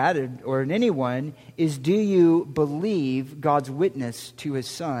detect that, or in anyone, is do you believe God's witness to his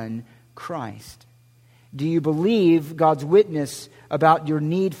Son, Christ? Do you believe God's witness about your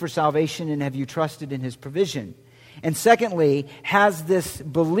need for salvation, and have you trusted in his provision? And secondly, has this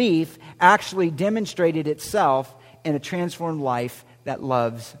belief actually demonstrated itself in a transformed life that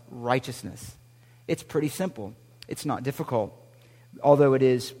loves righteousness? It's pretty simple. It's not difficult, although it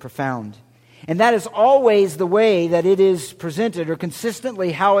is profound. And that is always the way that it is presented, or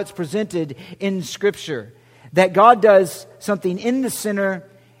consistently how it's presented in Scripture. That God does something in the sinner,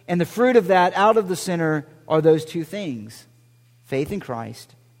 and the fruit of that out of the sinner are those two things: faith in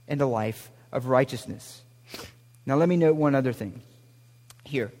Christ and a life of righteousness. Now let me note one other thing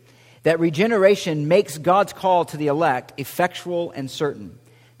here. That regeneration makes God's call to the elect effectual and certain.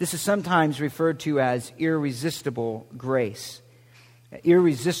 This is sometimes referred to as irresistible grace.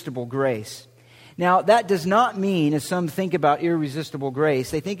 Irresistible grace. Now, that does not mean, as some think about irresistible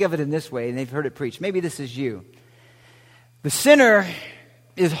grace, they think of it in this way, and they've heard it preached. Maybe this is you. The sinner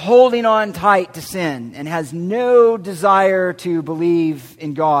is holding on tight to sin and has no desire to believe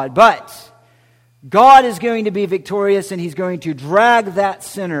in God. But God is going to be victorious, and He's going to drag that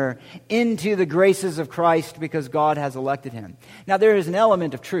sinner into the graces of Christ because God has elected him. Now, there is an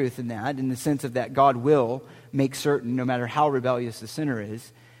element of truth in that, in the sense of that God will make certain, no matter how rebellious the sinner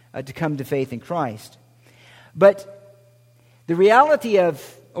is, to come to faith in Christ. But the reality of,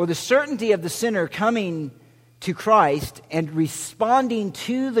 or the certainty of the sinner coming to Christ and responding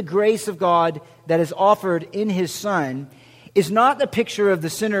to the grace of God that is offered in His Son is not a picture of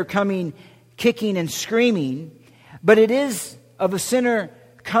the sinner coming kicking and screaming, but it is of a sinner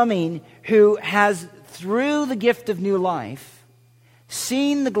coming who has, through the gift of new life,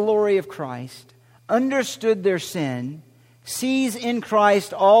 seen the glory of Christ, understood their sin, sees in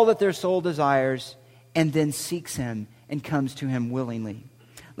Christ all that their soul desires, and then seeks Him and comes to Him willingly.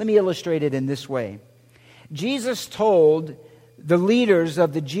 Let me illustrate it in this way. Jesus told the leaders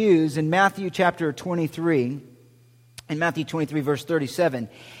of the Jews in Matthew chapter 23, in Matthew 23 verse 37,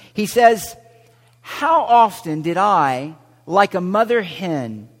 He says, "How often did I, like a mother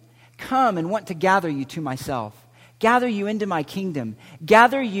hen, come and want to gather you to myself, gather you into my kingdom,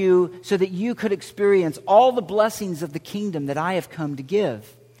 gather you so that you could experience all the blessings of the kingdom that I have come to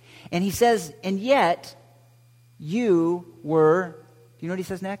give." And He says, and yet you were, do you know what He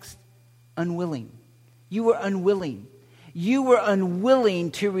says next? Unwilling. You were unwilling. You were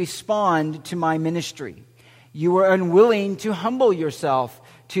unwilling to respond to my ministry. You were unwilling to humble yourself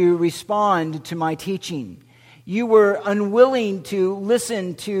to respond to my teaching. You were unwilling to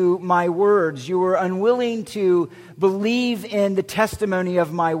listen to my words. You were unwilling to believe in the testimony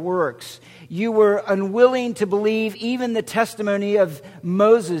of my works. You were unwilling to believe even the testimony of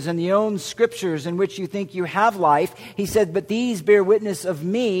Moses and the own scriptures in which you think you have life. He said, "But these bear witness of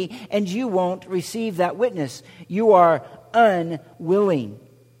me," and you won't receive that witness. You are unwilling.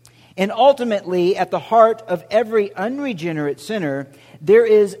 And ultimately, at the heart of every unregenerate sinner, there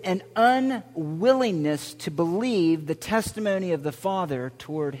is an unwillingness to believe the testimony of the Father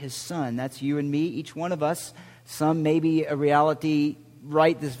toward His Son. That's you and me, each one of us. Some may be a reality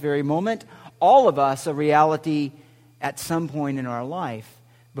right this very moment. All of us a reality at some point in our life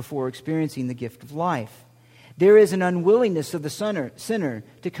before experiencing the gift of life. There is an unwillingness of the sinner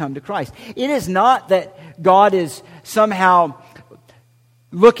to come to Christ. It is not that God is somehow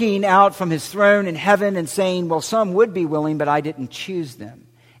looking out from His throne in heaven and saying, well, some would be willing, but I didn't choose them.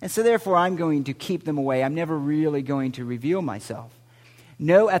 And so therefore I'm going to keep them away. I'm never really going to reveal myself.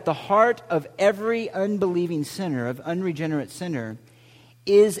 No, at the heart of every unbelieving sinner, of unregenerate sinner,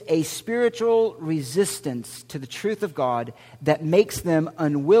 is a spiritual resistance to the truth of God that makes them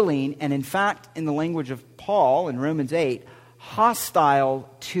unwilling, and in fact, in the language of Paul in Romans 8, hostile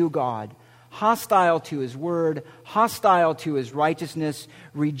to God. Hostile to His word, hostile to His righteousness,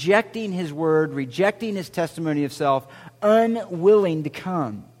 rejecting His word, rejecting His testimony of self, unwilling to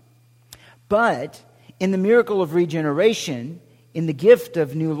come. But in the miracle of regeneration, in the gift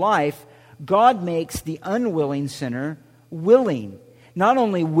of new life, God makes the unwilling sinner willing. Not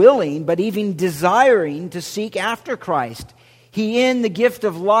only willing, but even desiring to seek after Christ. He, in the gift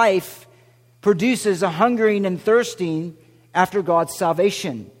of life, produces a hungering and thirsting after God's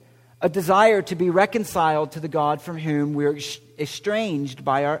salvation. A desire to be reconciled to the God from whom we're estranged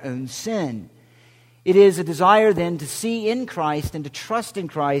by our own sin. It is a desire then to see in Christ and to trust in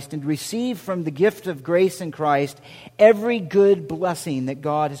Christ and receive from the gift of grace in Christ every good blessing that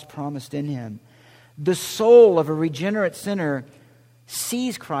God has promised in Him. The soul of a regenerate sinner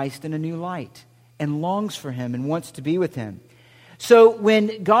sees Christ in a new light and longs for Him and wants to be with Him. So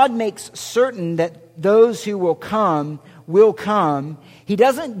when God makes certain that those who will come, He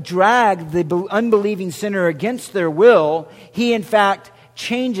doesn't drag the unbelieving sinner against their will. He, in fact,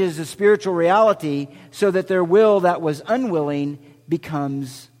 changes the spiritual reality so that their will that was unwilling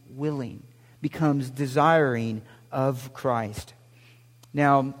becomes willing, becomes desiring of Christ.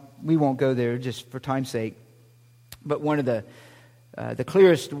 Now, we won't go there just for time's sake, but one of the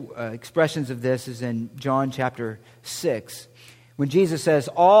clearest expressions of this is in John chapter 6, when Jesus says,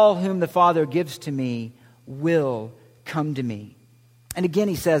 "All whom the Father gives to me will come to me." And again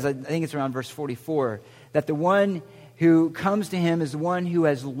He says, I think it's around verse 44, that the one who comes to Him is the one who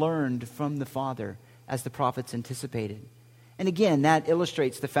has learned from the Father, as the prophets anticipated. And again, that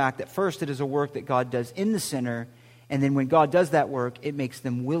illustrates the fact that first it is a work that God does in the sinner, and then when God does that work, it makes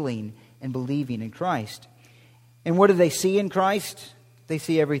them willing and believing in Christ. And what do they see in Christ? They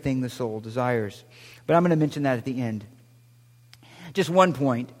see everything the soul desires. But I'm going to mention that at the end. Just one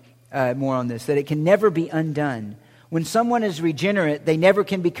point more on this, that it can never be undone. When someone is regenerate, they never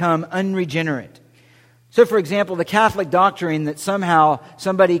can become unregenerate. So, for example, the Catholic doctrine that somehow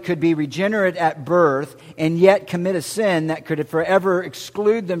somebody could be regenerate at birth and yet commit a sin that could forever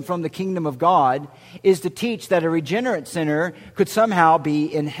exclude them from the kingdom of God is to teach that a regenerate sinner could somehow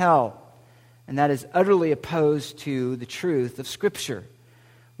be in hell. And that is utterly opposed to the truth of Scripture.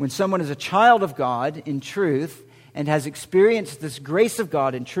 When someone is a child of God in truth and has experienced this grace of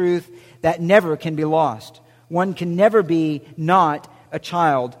God in truth, that never can be lost. One can never be not a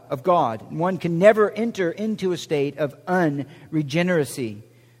child of God. One can never enter into a state of unregeneracy,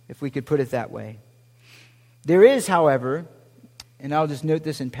 if we could put it that way. There is, however, and I'll just note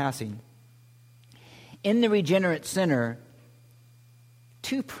this in passing, in the regenerate sinner,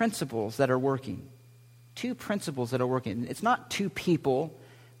 two principles that are working. Two principles that are working. It's not two people.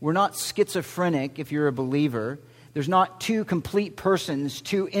 We're not schizophrenic if you're a believer. There's not two complete persons,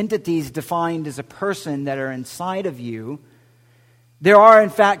 two entities defined as a person that are inside of you. There are, in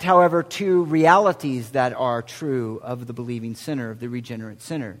fact, however, two realities that are true of the believing sinner, of the regenerate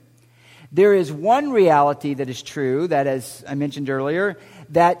sinner. There is one reality that is true, that, as I mentioned earlier,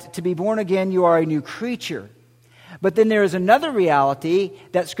 that to be born again, you are a new creature. But then there is another reality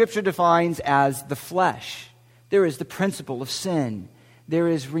that Scripture defines as the flesh. There is the principle of sin. There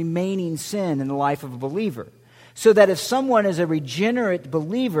is remaining sin in the life of a believer. So that if someone is a regenerate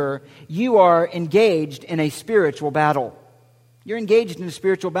believer, you are engaged in a spiritual battle. You're engaged in a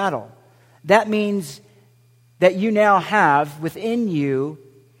spiritual battle. That means that you now have within you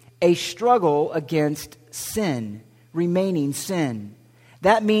a struggle against sin, remaining sin.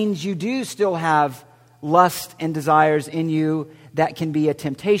 That means you do still have lust and desires in you that can be a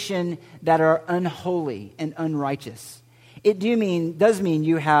temptation, that are unholy and unrighteous. It does mean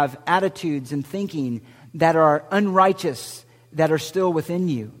you have attitudes and thinking that are unrighteous, that are still within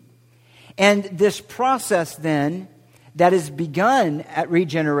you. And this process then that is begun at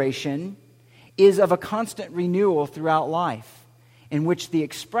regeneration is of a constant renewal throughout life, in which the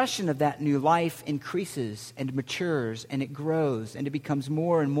expression of that new life increases and matures and it grows and it becomes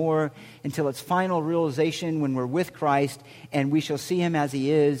more and more until its final realization when we're with Christ and we shall see Him as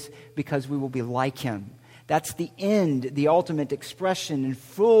He is because we will be like Him. That's the end, the ultimate expression and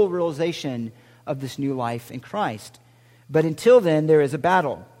full realization of this new life in Christ. But until then, there is a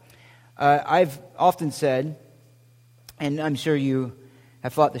battle. I've often said, and I'm sure you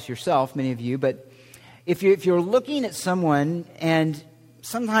have thought this yourself, many of you, but if you're looking at someone and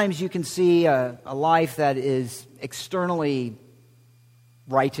sometimes you can see a life that is externally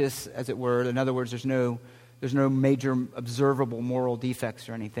righteous, as it were. In other words, there's no major observable moral defects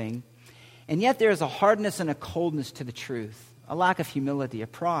or anything. And yet there is a hardness and a coldness to the truth, a lack of humility, a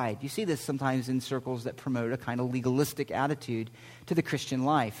pride. You see this sometimes in circles that promote a kind of legalistic attitude to the Christian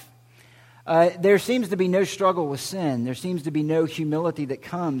life. There seems to be no struggle with sin. There seems to be no humility that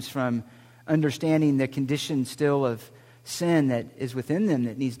comes from understanding the condition still of sin that is within them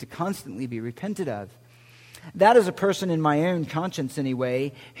that needs to constantly be repented of. That is a person in my own conscience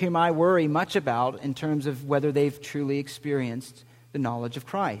anyway, whom I worry much about in terms of whether they've truly experienced the knowledge of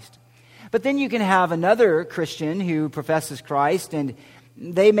Christ. But then you can have another Christian who professes Christ, and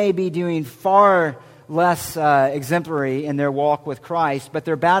they may be doing far less exemplary in their walk with Christ, but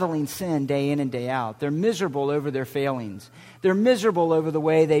they're battling sin day in and day out. They're miserable over their failings. They're miserable over the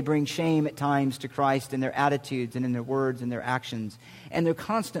way they bring shame at times to Christ in their attitudes and in their words and their actions. And they're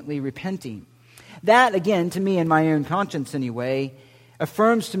constantly repenting. That, again, to me, in my own conscience anyway,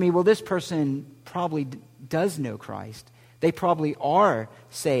 affirms to me, well, this person probably does know Christ. They probably are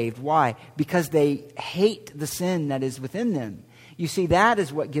saved. Why? Because they hate the sin that is within them. You see, that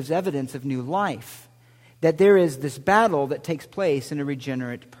is what gives evidence of new life. That there is this battle that takes place in a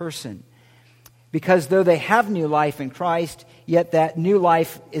regenerate person. Because though they have new life in Christ, yet that new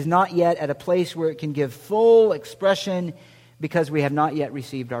life is not yet at a place where it can give full expression because we have not yet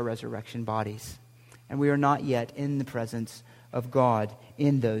received our resurrection bodies. And we are not yet in the presence of God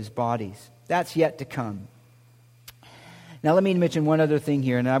in those bodies. That's yet to come. Now let me mention one other thing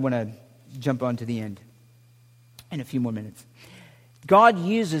here, and I want to jump on to the end in a few more minutes. God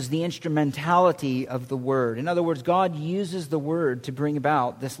uses the instrumentality of the Word. In other words, God uses the Word to bring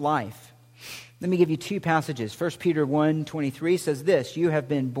about this life. Let me give you two passages. 1 Peter 1:23 says this, "You have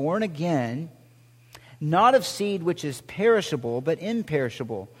been born again, not of seed which is perishable, but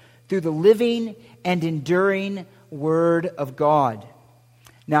imperishable, through the living and enduring Word of God.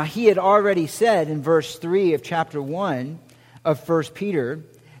 Now, he had already said in verse 3 of chapter 1 of 1 Peter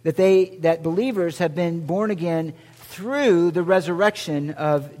that believers have been born again through the resurrection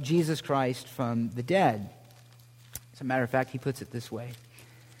of Jesus Christ from the dead. As a matter of fact, he puts it this way.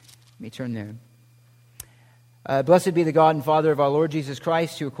 Let me turn there. Blessed be the God and Father of our Lord Jesus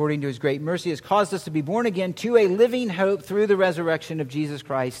Christ, who according to his great mercy has caused us to be born again to a living hope through the resurrection of Jesus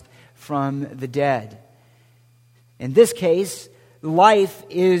Christ from the dead. In this case, life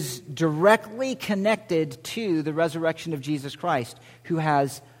is directly connected to the resurrection of Jesus Christ, who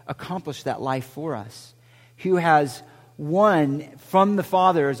has accomplished that life for us, who has won from the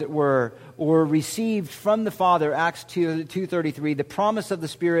Father, as it were, or received from the Father, Acts 2:33, the promise of the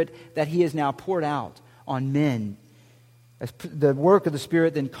Spirit that he has now poured out on men. The work of the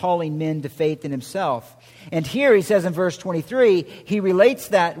Spirit then calling men to faith in himself. And here he says in verse 23, he relates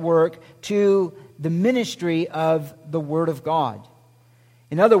that work to the ministry of the Word of God.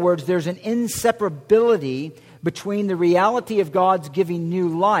 In other words, there's an inseparability between the reality of God's giving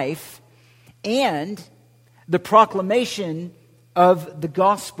new life and the proclamation of the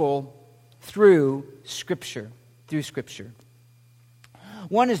gospel through Scripture.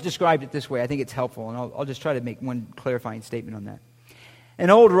 One has described it this way. I think it's helpful, and I'll just try to make one clarifying statement on that. An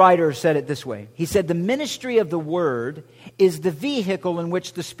old writer said it this way. He said, the ministry of the Word is the vehicle in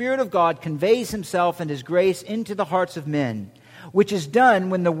which the Spirit of God conveys himself and his grace into the hearts of men, which is done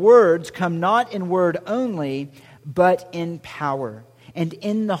when the words come not in word only, but in power and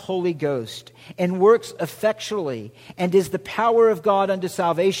in the Holy Ghost, and works effectually, and is the power of God unto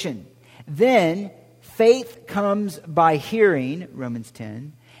salvation. Then faith comes by hearing, Romans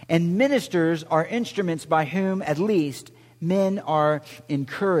 10, and ministers are instruments by whom, at least, men are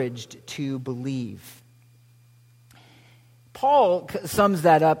encouraged to believe. Paul sums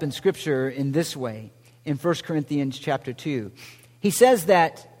that up in Scripture in this way, in 1 Corinthians chapter 2. He says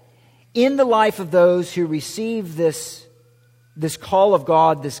that in the life of those who receive this call of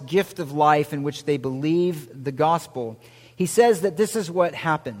God, this gift of life in which they believe the gospel, he says that this is what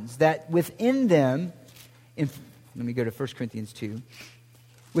happens, that within them, let me go to 1 Corinthians 2,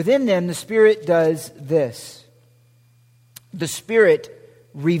 within them the Spirit does this. The Spirit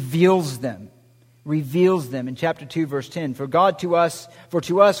reveals them in chapter 2 verse 10. For to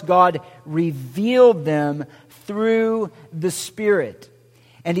us God revealed them through the Spirit.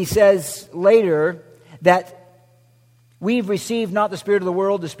 And he says later that we've received not the spirit of the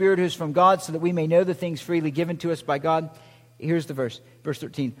world, the Spirit who is from God, so that we may know the things freely given to us by God. Here's the verse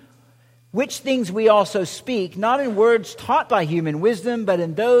 13. Which things we also speak, not in words taught by human wisdom, but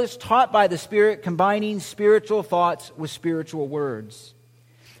in those taught by the Spirit, combining spiritual thoughts with spiritual words.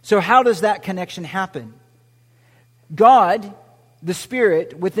 So how does that connection happen? God, the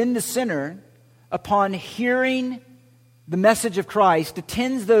Spirit, within the sinner, upon hearing the message of Christ,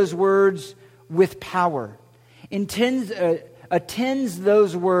 attends those words with power, attends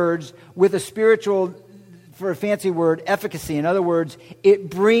those words with a spiritual, for a fancy word, efficacy. In other words, it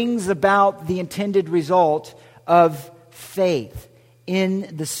brings about the intended result of faith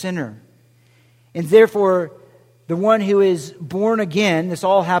in the sinner. And therefore, the one who is born again, this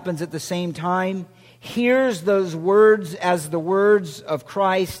all happens at the same time, hears those words as the words of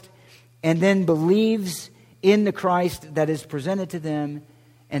Christ, and then believes in the Christ that is presented to them,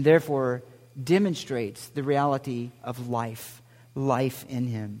 and therefore demonstrates the reality of life in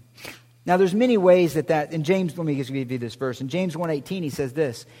him. Now, there's many ways that in James, let me just give you this verse. In James 1:18, he says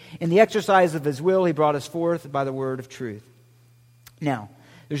this, in the exercise of his will, he brought us forth by the word of truth. Now,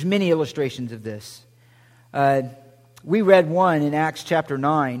 there's many illustrations of this. We read one in Acts chapter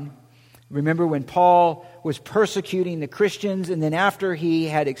 9. Remember when Paul was persecuting the Christians, and then after he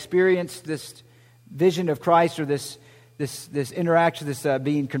had experienced this vision of Christ, or this interaction, this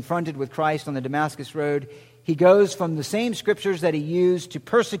being confronted with Christ on the Damascus Road, he goes from the same scriptures that he used to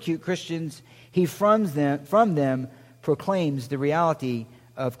persecute Christians, he from them proclaims the reality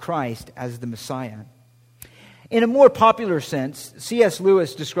of Christ as the Messiah. In a more popular sense, C.S.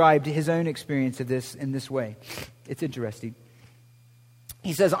 Lewis described his own experience of this in this way. It's interesting.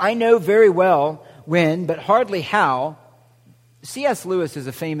 He says, I know very well when, but hardly how. C.S. Lewis is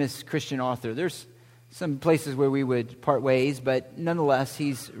a famous Christian author. There's some places where we would part ways, but nonetheless,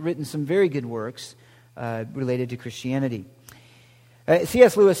 he's written some very good works related to Christianity.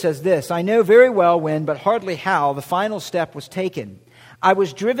 C.S. Lewis says this, I know very well when, but hardly how, the final step was taken. I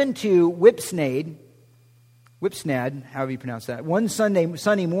was driven to Whipsnade, however you pronounce that, one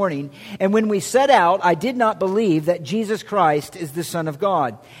sunny morning, and when we set out, I did not believe that Jesus Christ is the Son of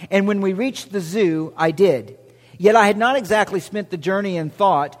God. And when we reached the zoo, I did. Yet I had not exactly spent the journey in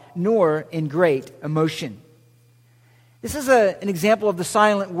thought, nor in great emotion. This is an example of the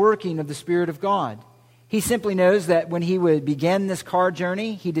silent working of the Spirit of God. He simply knows that when he would begin this car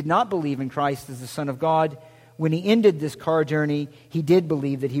journey, he did not believe in Christ as the Son of God. When he ended this car journey, he did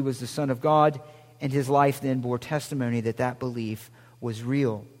believe that he was the Son of God, and his life then bore testimony that that belief was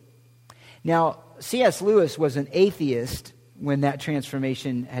real. Now, C.S. Lewis was an atheist when that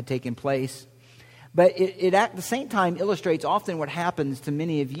transformation had taken place. But it at the same time illustrates often what happens to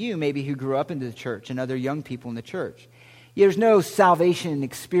many of you, maybe who grew up into the church and other young people in the church. There's no salvation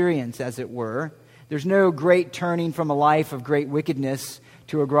experience, as it were. There's no great turning from a life of great wickedness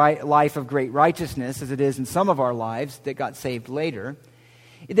to a life of great righteousness, as it is in some of our lives that got saved later.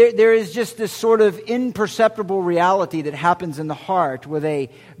 There is just this sort of imperceptible reality that happens in the heart where they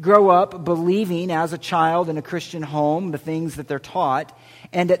grow up believing as a child in a Christian home the things that they're taught.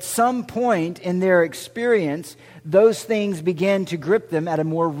 And at some point in their experience, those things begin to grip them at a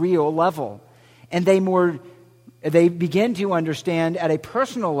more real level. And they begin to understand at a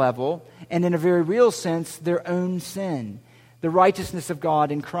personal level and in a very real sense their own sin, the righteousness of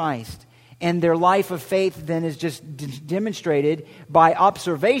God in Christ. And their life of faith then is just demonstrated by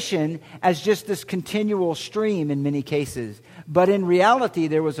observation as just this continual stream in many cases. But in reality,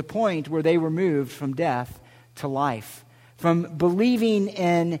 there was a point where they were moved from death to life. From believing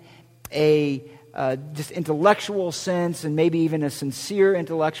in a just intellectual sense and maybe even a sincere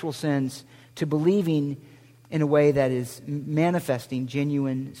intellectual sense to believing in a way that is manifesting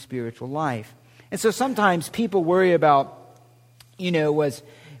genuine spiritual life. And so sometimes people worry about,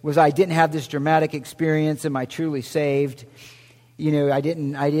 was I didn't have this dramatic experience? Am I truly saved? I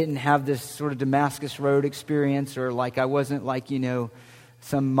didn't have this sort of Damascus Road experience, or like I wasn't like,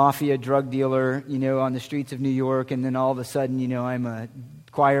 some mafia drug dealer, on the streets of New York, and then all of a sudden, I'm a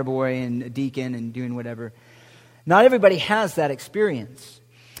choir boy and a deacon and doing whatever. Not everybody has that experience.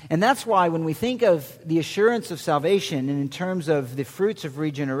 And that's why when we think of the assurance of salvation and in terms of the fruits of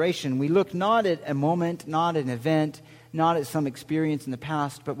regeneration, we look not at a moment, not an event, not at some experience in the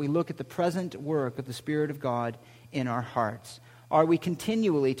past, but we look at the present work of the Spirit of God in our hearts. Are we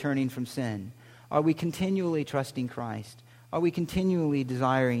continually turning from sin? Are we continually trusting Christ? Are we continually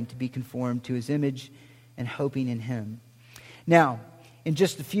desiring to be conformed to His image and hoping in Him? Now, in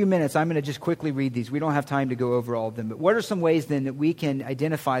just a few minutes, I'm going to just quickly read these. We don't have time to go over all of them. But what are some ways then that we can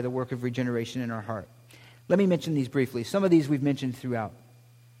identify the work of regeneration in our heart? Let me mention these briefly. Some of these we've mentioned throughout.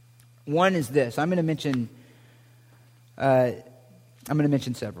 One is this. I'm going to mention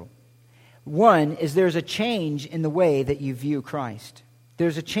several. One is there's a change in the way that you view Christ.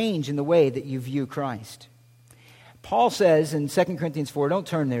 There's a change in the way that you view Christ. Paul says in 2 Corinthians 4, don't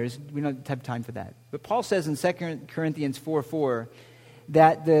turn there, we don't have time for that. But Paul says in 2 Corinthians 4:4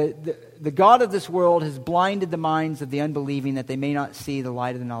 that the God of this world has blinded the minds of the unbelieving that they may not see the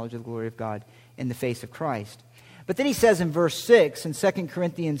light of the knowledge of the glory of God in the face of Christ. But then he says in verse 6 in 2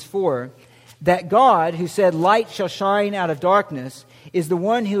 Corinthians 4 that God, who said, light shall shine out of darkness, is the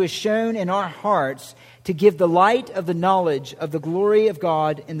one who is shown in our hearts to give the light of the knowledge of the glory of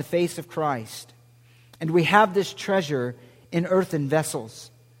God in the face of Christ. And we have this treasure in earthen vessels,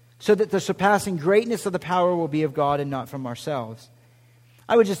 so that the surpassing greatness of the power will be of God and not from ourselves.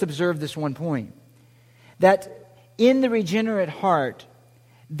 I would just observe this one point, that in the regenerate heart,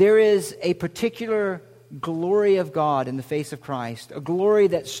 there is a particular glory of God in the face of Christ, a glory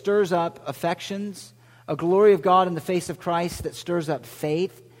that stirs up affections, a glory of God in the face of Christ that stirs up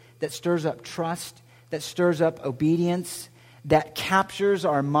faith, that stirs up trust, that stirs up obedience, that captures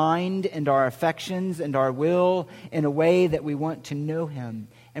our mind and our affections and our will in a way that we want to know Him,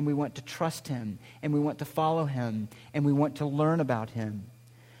 and we want to trust Him, and we want to follow Him, and we want to learn about Him.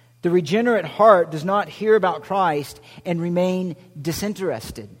 The regenerate heart does not hear about Christ and remain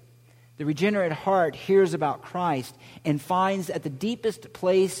disinterested. The regenerate heart hears about Christ and finds at the deepest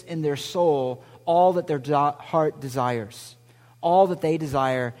place in their soul all that their heart desires, all that they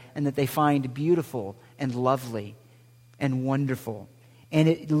desire and that they find beautiful and lovely and wonderful. And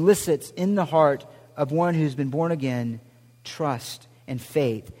it elicits in the heart of one who's been born again trust and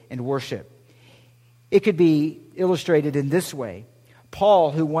faith and worship. It could be illustrated in this way.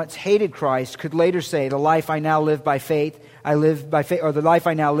 Paul, who once hated Christ, could later say, the life I now live by faith, I live by faith, or the life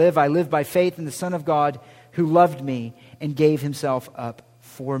I now live, I live by faith in the Son of God who loved me and gave Himself up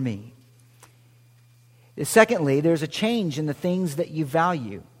for me. Secondly, there's a change in the things that you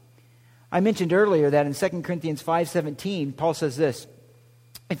value. I mentioned earlier that in 2 Corinthians 5:17, Paul says this,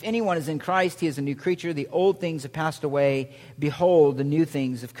 if anyone is in Christ, he is a new creature. The old things have passed away. Behold, the new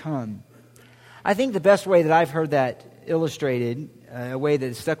things have come. I think the best way that I've heard that illustrated, a way that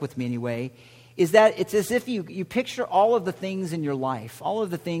has stuck with me anyway, is that it's as if you picture all of the things in your life, all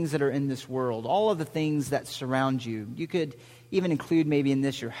of the things that are in this world, all of the things that surround you. You could even include maybe in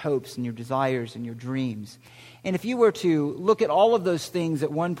this your hopes and your desires and your dreams. And if you were to look at all of those things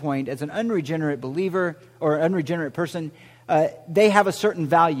at one point as an unregenerate believer or unregenerate person, they have a certain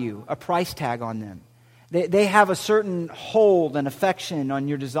value, a price tag on them. They have a certain hold and affection on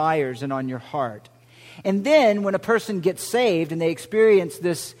your desires and on your heart. And then when a person gets saved and they experience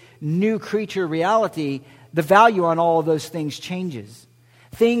this new creature reality, the value on all of those things changes.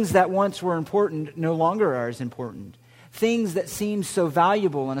 Things that once were important no longer are as important. Things that seemed so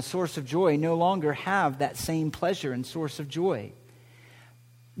valuable and a source of joy no longer have that same pleasure and source of joy.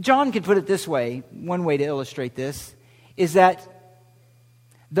 John could put it this way, one way to illustrate this, is that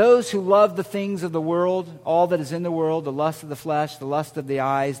those who love the things of the world, all that is in the world, the lust of the flesh, the lust of the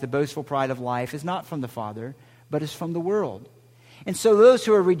eyes, the boastful pride of life, is not from the Father, but is from the world. And so those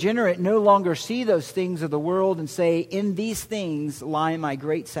who are regenerate no longer see those things of the world and say, in these things lie my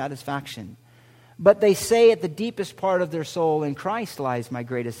great satisfaction. But they say at the deepest part of their soul, in Christ lies my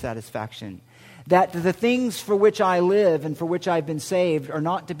greatest satisfaction. That the things for which I live and for which I've been saved are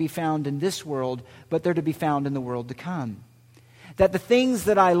not to be found in this world, but they're to be found in the world to come. That the things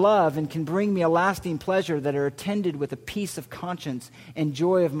that I love and can bring me a lasting pleasure that are attended with a peace of conscience and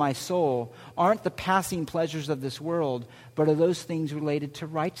joy of my soul aren't the passing pleasures of this world, but are those things related to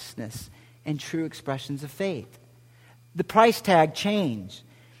righteousness and true expressions of faith. The price tag changed.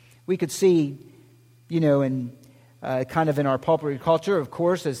 We could see, in kind of in our popular culture, of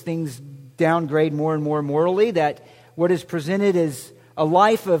course, as things downgrade more and more morally, that what is presented is a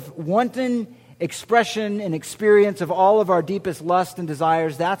life of wanton expression and experience of all of our deepest lust and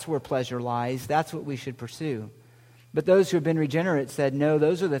desires. That's where pleasure lies. That's what we should pursue. But those who have been regenerate said, no,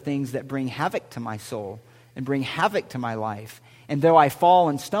 those are the things that bring havoc to my soul and bring havoc to my life. And though I fall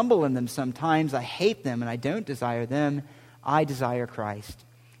and stumble in them sometimes, I hate them and I don't desire them. I desire Christ.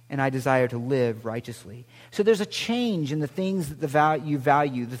 And I desire to live righteously. So there's a change in the things that you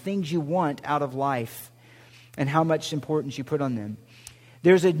value, the things you want out of life, and how much importance you put on them.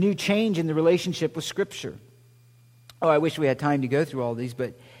 There's a new change in the relationship with Scripture. Oh, I wish we had time to go through all these,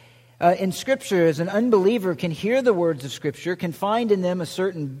 but in Scripture, as an unbeliever can hear the words of Scripture, can find in them a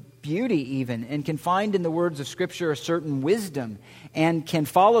certain beauty even, and can find in the words of Scripture a certain wisdom, and can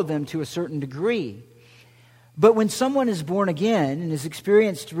follow them to a certain degree. But when someone is born again and has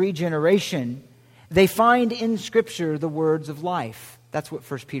experienced regeneration, they find in Scripture the words of life. That's what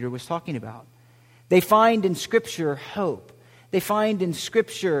 1 Peter was talking about. They find in Scripture hope. They find in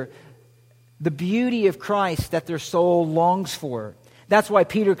Scripture the beauty of Christ that their soul longs for. That's why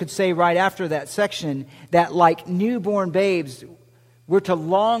Peter could say right after that section that like newborn babes, we're to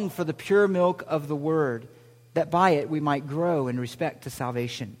long for the pure milk of the Word, that by it we might grow in respect to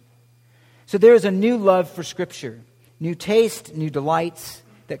salvation. So there is a new love for Scripture, new taste, new delights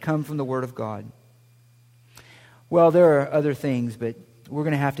that come from the Word of God. Well, there are other things, but we're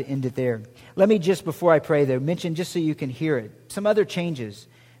going to have to end it there. Let me just, before I pray, though, mention, just so you can hear it, some other changes.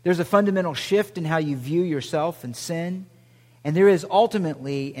 There's a fundamental shift in how you view yourself and sin, and there is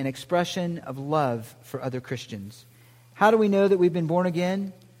ultimately an expression of love for other Christians. How do we know that we've been born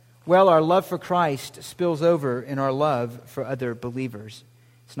again? Well, our love for Christ spills over in our love for other believers.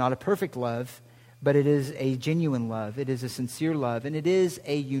 It's not a perfect love, but it is a genuine love. It is a sincere love, and it is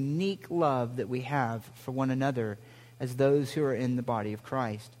a unique love that we have for one another as those who are in the body of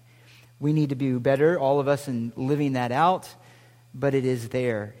Christ. We need to be better, all of us, in living that out, but it is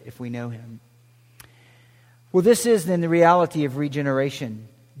there if we know Him. Well, this is then the reality of regeneration.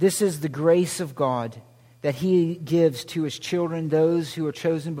 This is the grace of God that He gives to His children, those who are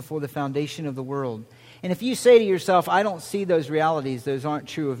chosen before the foundation of the world. And if you say to yourself, I don't see those realities, those aren't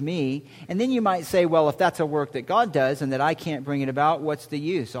true of me, and then you might say, well, if that's a work that God does and that I can't bring it about, what's the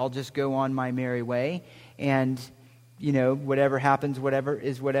use? I'll just go on my merry way, and, whatever happens,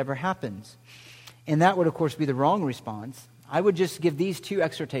 whatever happens. And that would, of course, be the wrong response. I would just give these two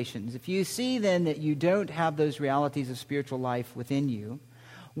exhortations. If you see then that you don't have those realities of spiritual life within you,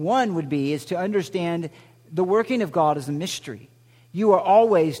 one would be is to understand the working of God is a mystery. You are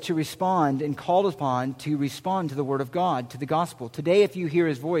always to respond and called upon to respond to the Word of God, to the gospel. Today, if you hear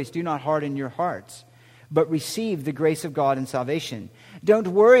His voice, do not harden your hearts, but receive the grace of God in salvation. Don't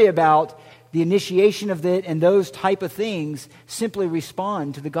worry about the initiation of it and those type of things. Simply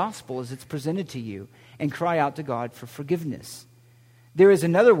respond to the gospel as it's presented to you and cry out to God for forgiveness. There is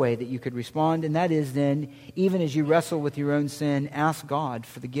another way that you could respond, and that is then, even as you wrestle with your own sin, ask God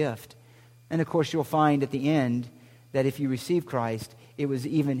for the gift. And of course, you'll find at the end that if you receive Christ, it was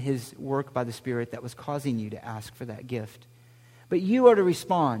even His work by the Spirit that was causing you to ask for that gift. But you are to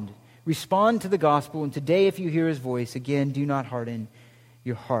respond. respond to the gospel. And today, if you hear his voice, again, do not harden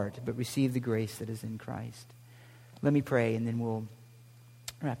your heart, but receive the grace that is in Christ. Let me pray, and then we'll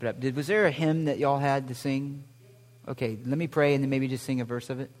wrap it up. Was there a hymn that y'all had to sing? Okay, let me pray, and then maybe just sing a verse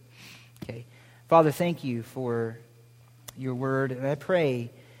of it. Okay. Father, thank you for your word. And I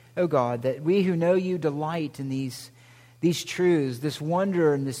pray, oh God, that we who know you delight in these truths, this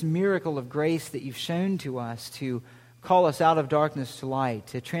wonder and this miracle of grace that you've shown to us to call us out of darkness to light,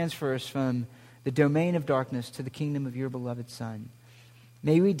 to transfer us from the domain of darkness to the kingdom of your beloved Son.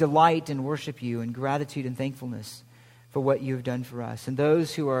 May we delight and worship you in gratitude and thankfulness for what you have done for us. And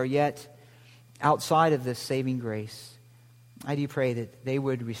those who are yet outside of this saving grace, I do pray that they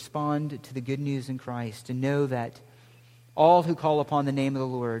would respond to the good news in Christ and know that all who call upon the name of the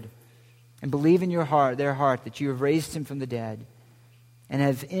Lord and believe in their heart that you have raised him from the dead and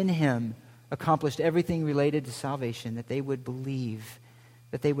have in him accomplished everything related to salvation, that they would believe,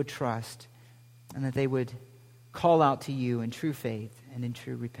 that they would trust, and that they would call out to you in true faith and in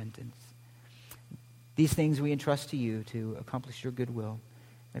true repentance. These things we entrust to you to accomplish your good will.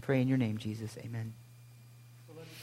 I pray in your name, Jesus. Amen.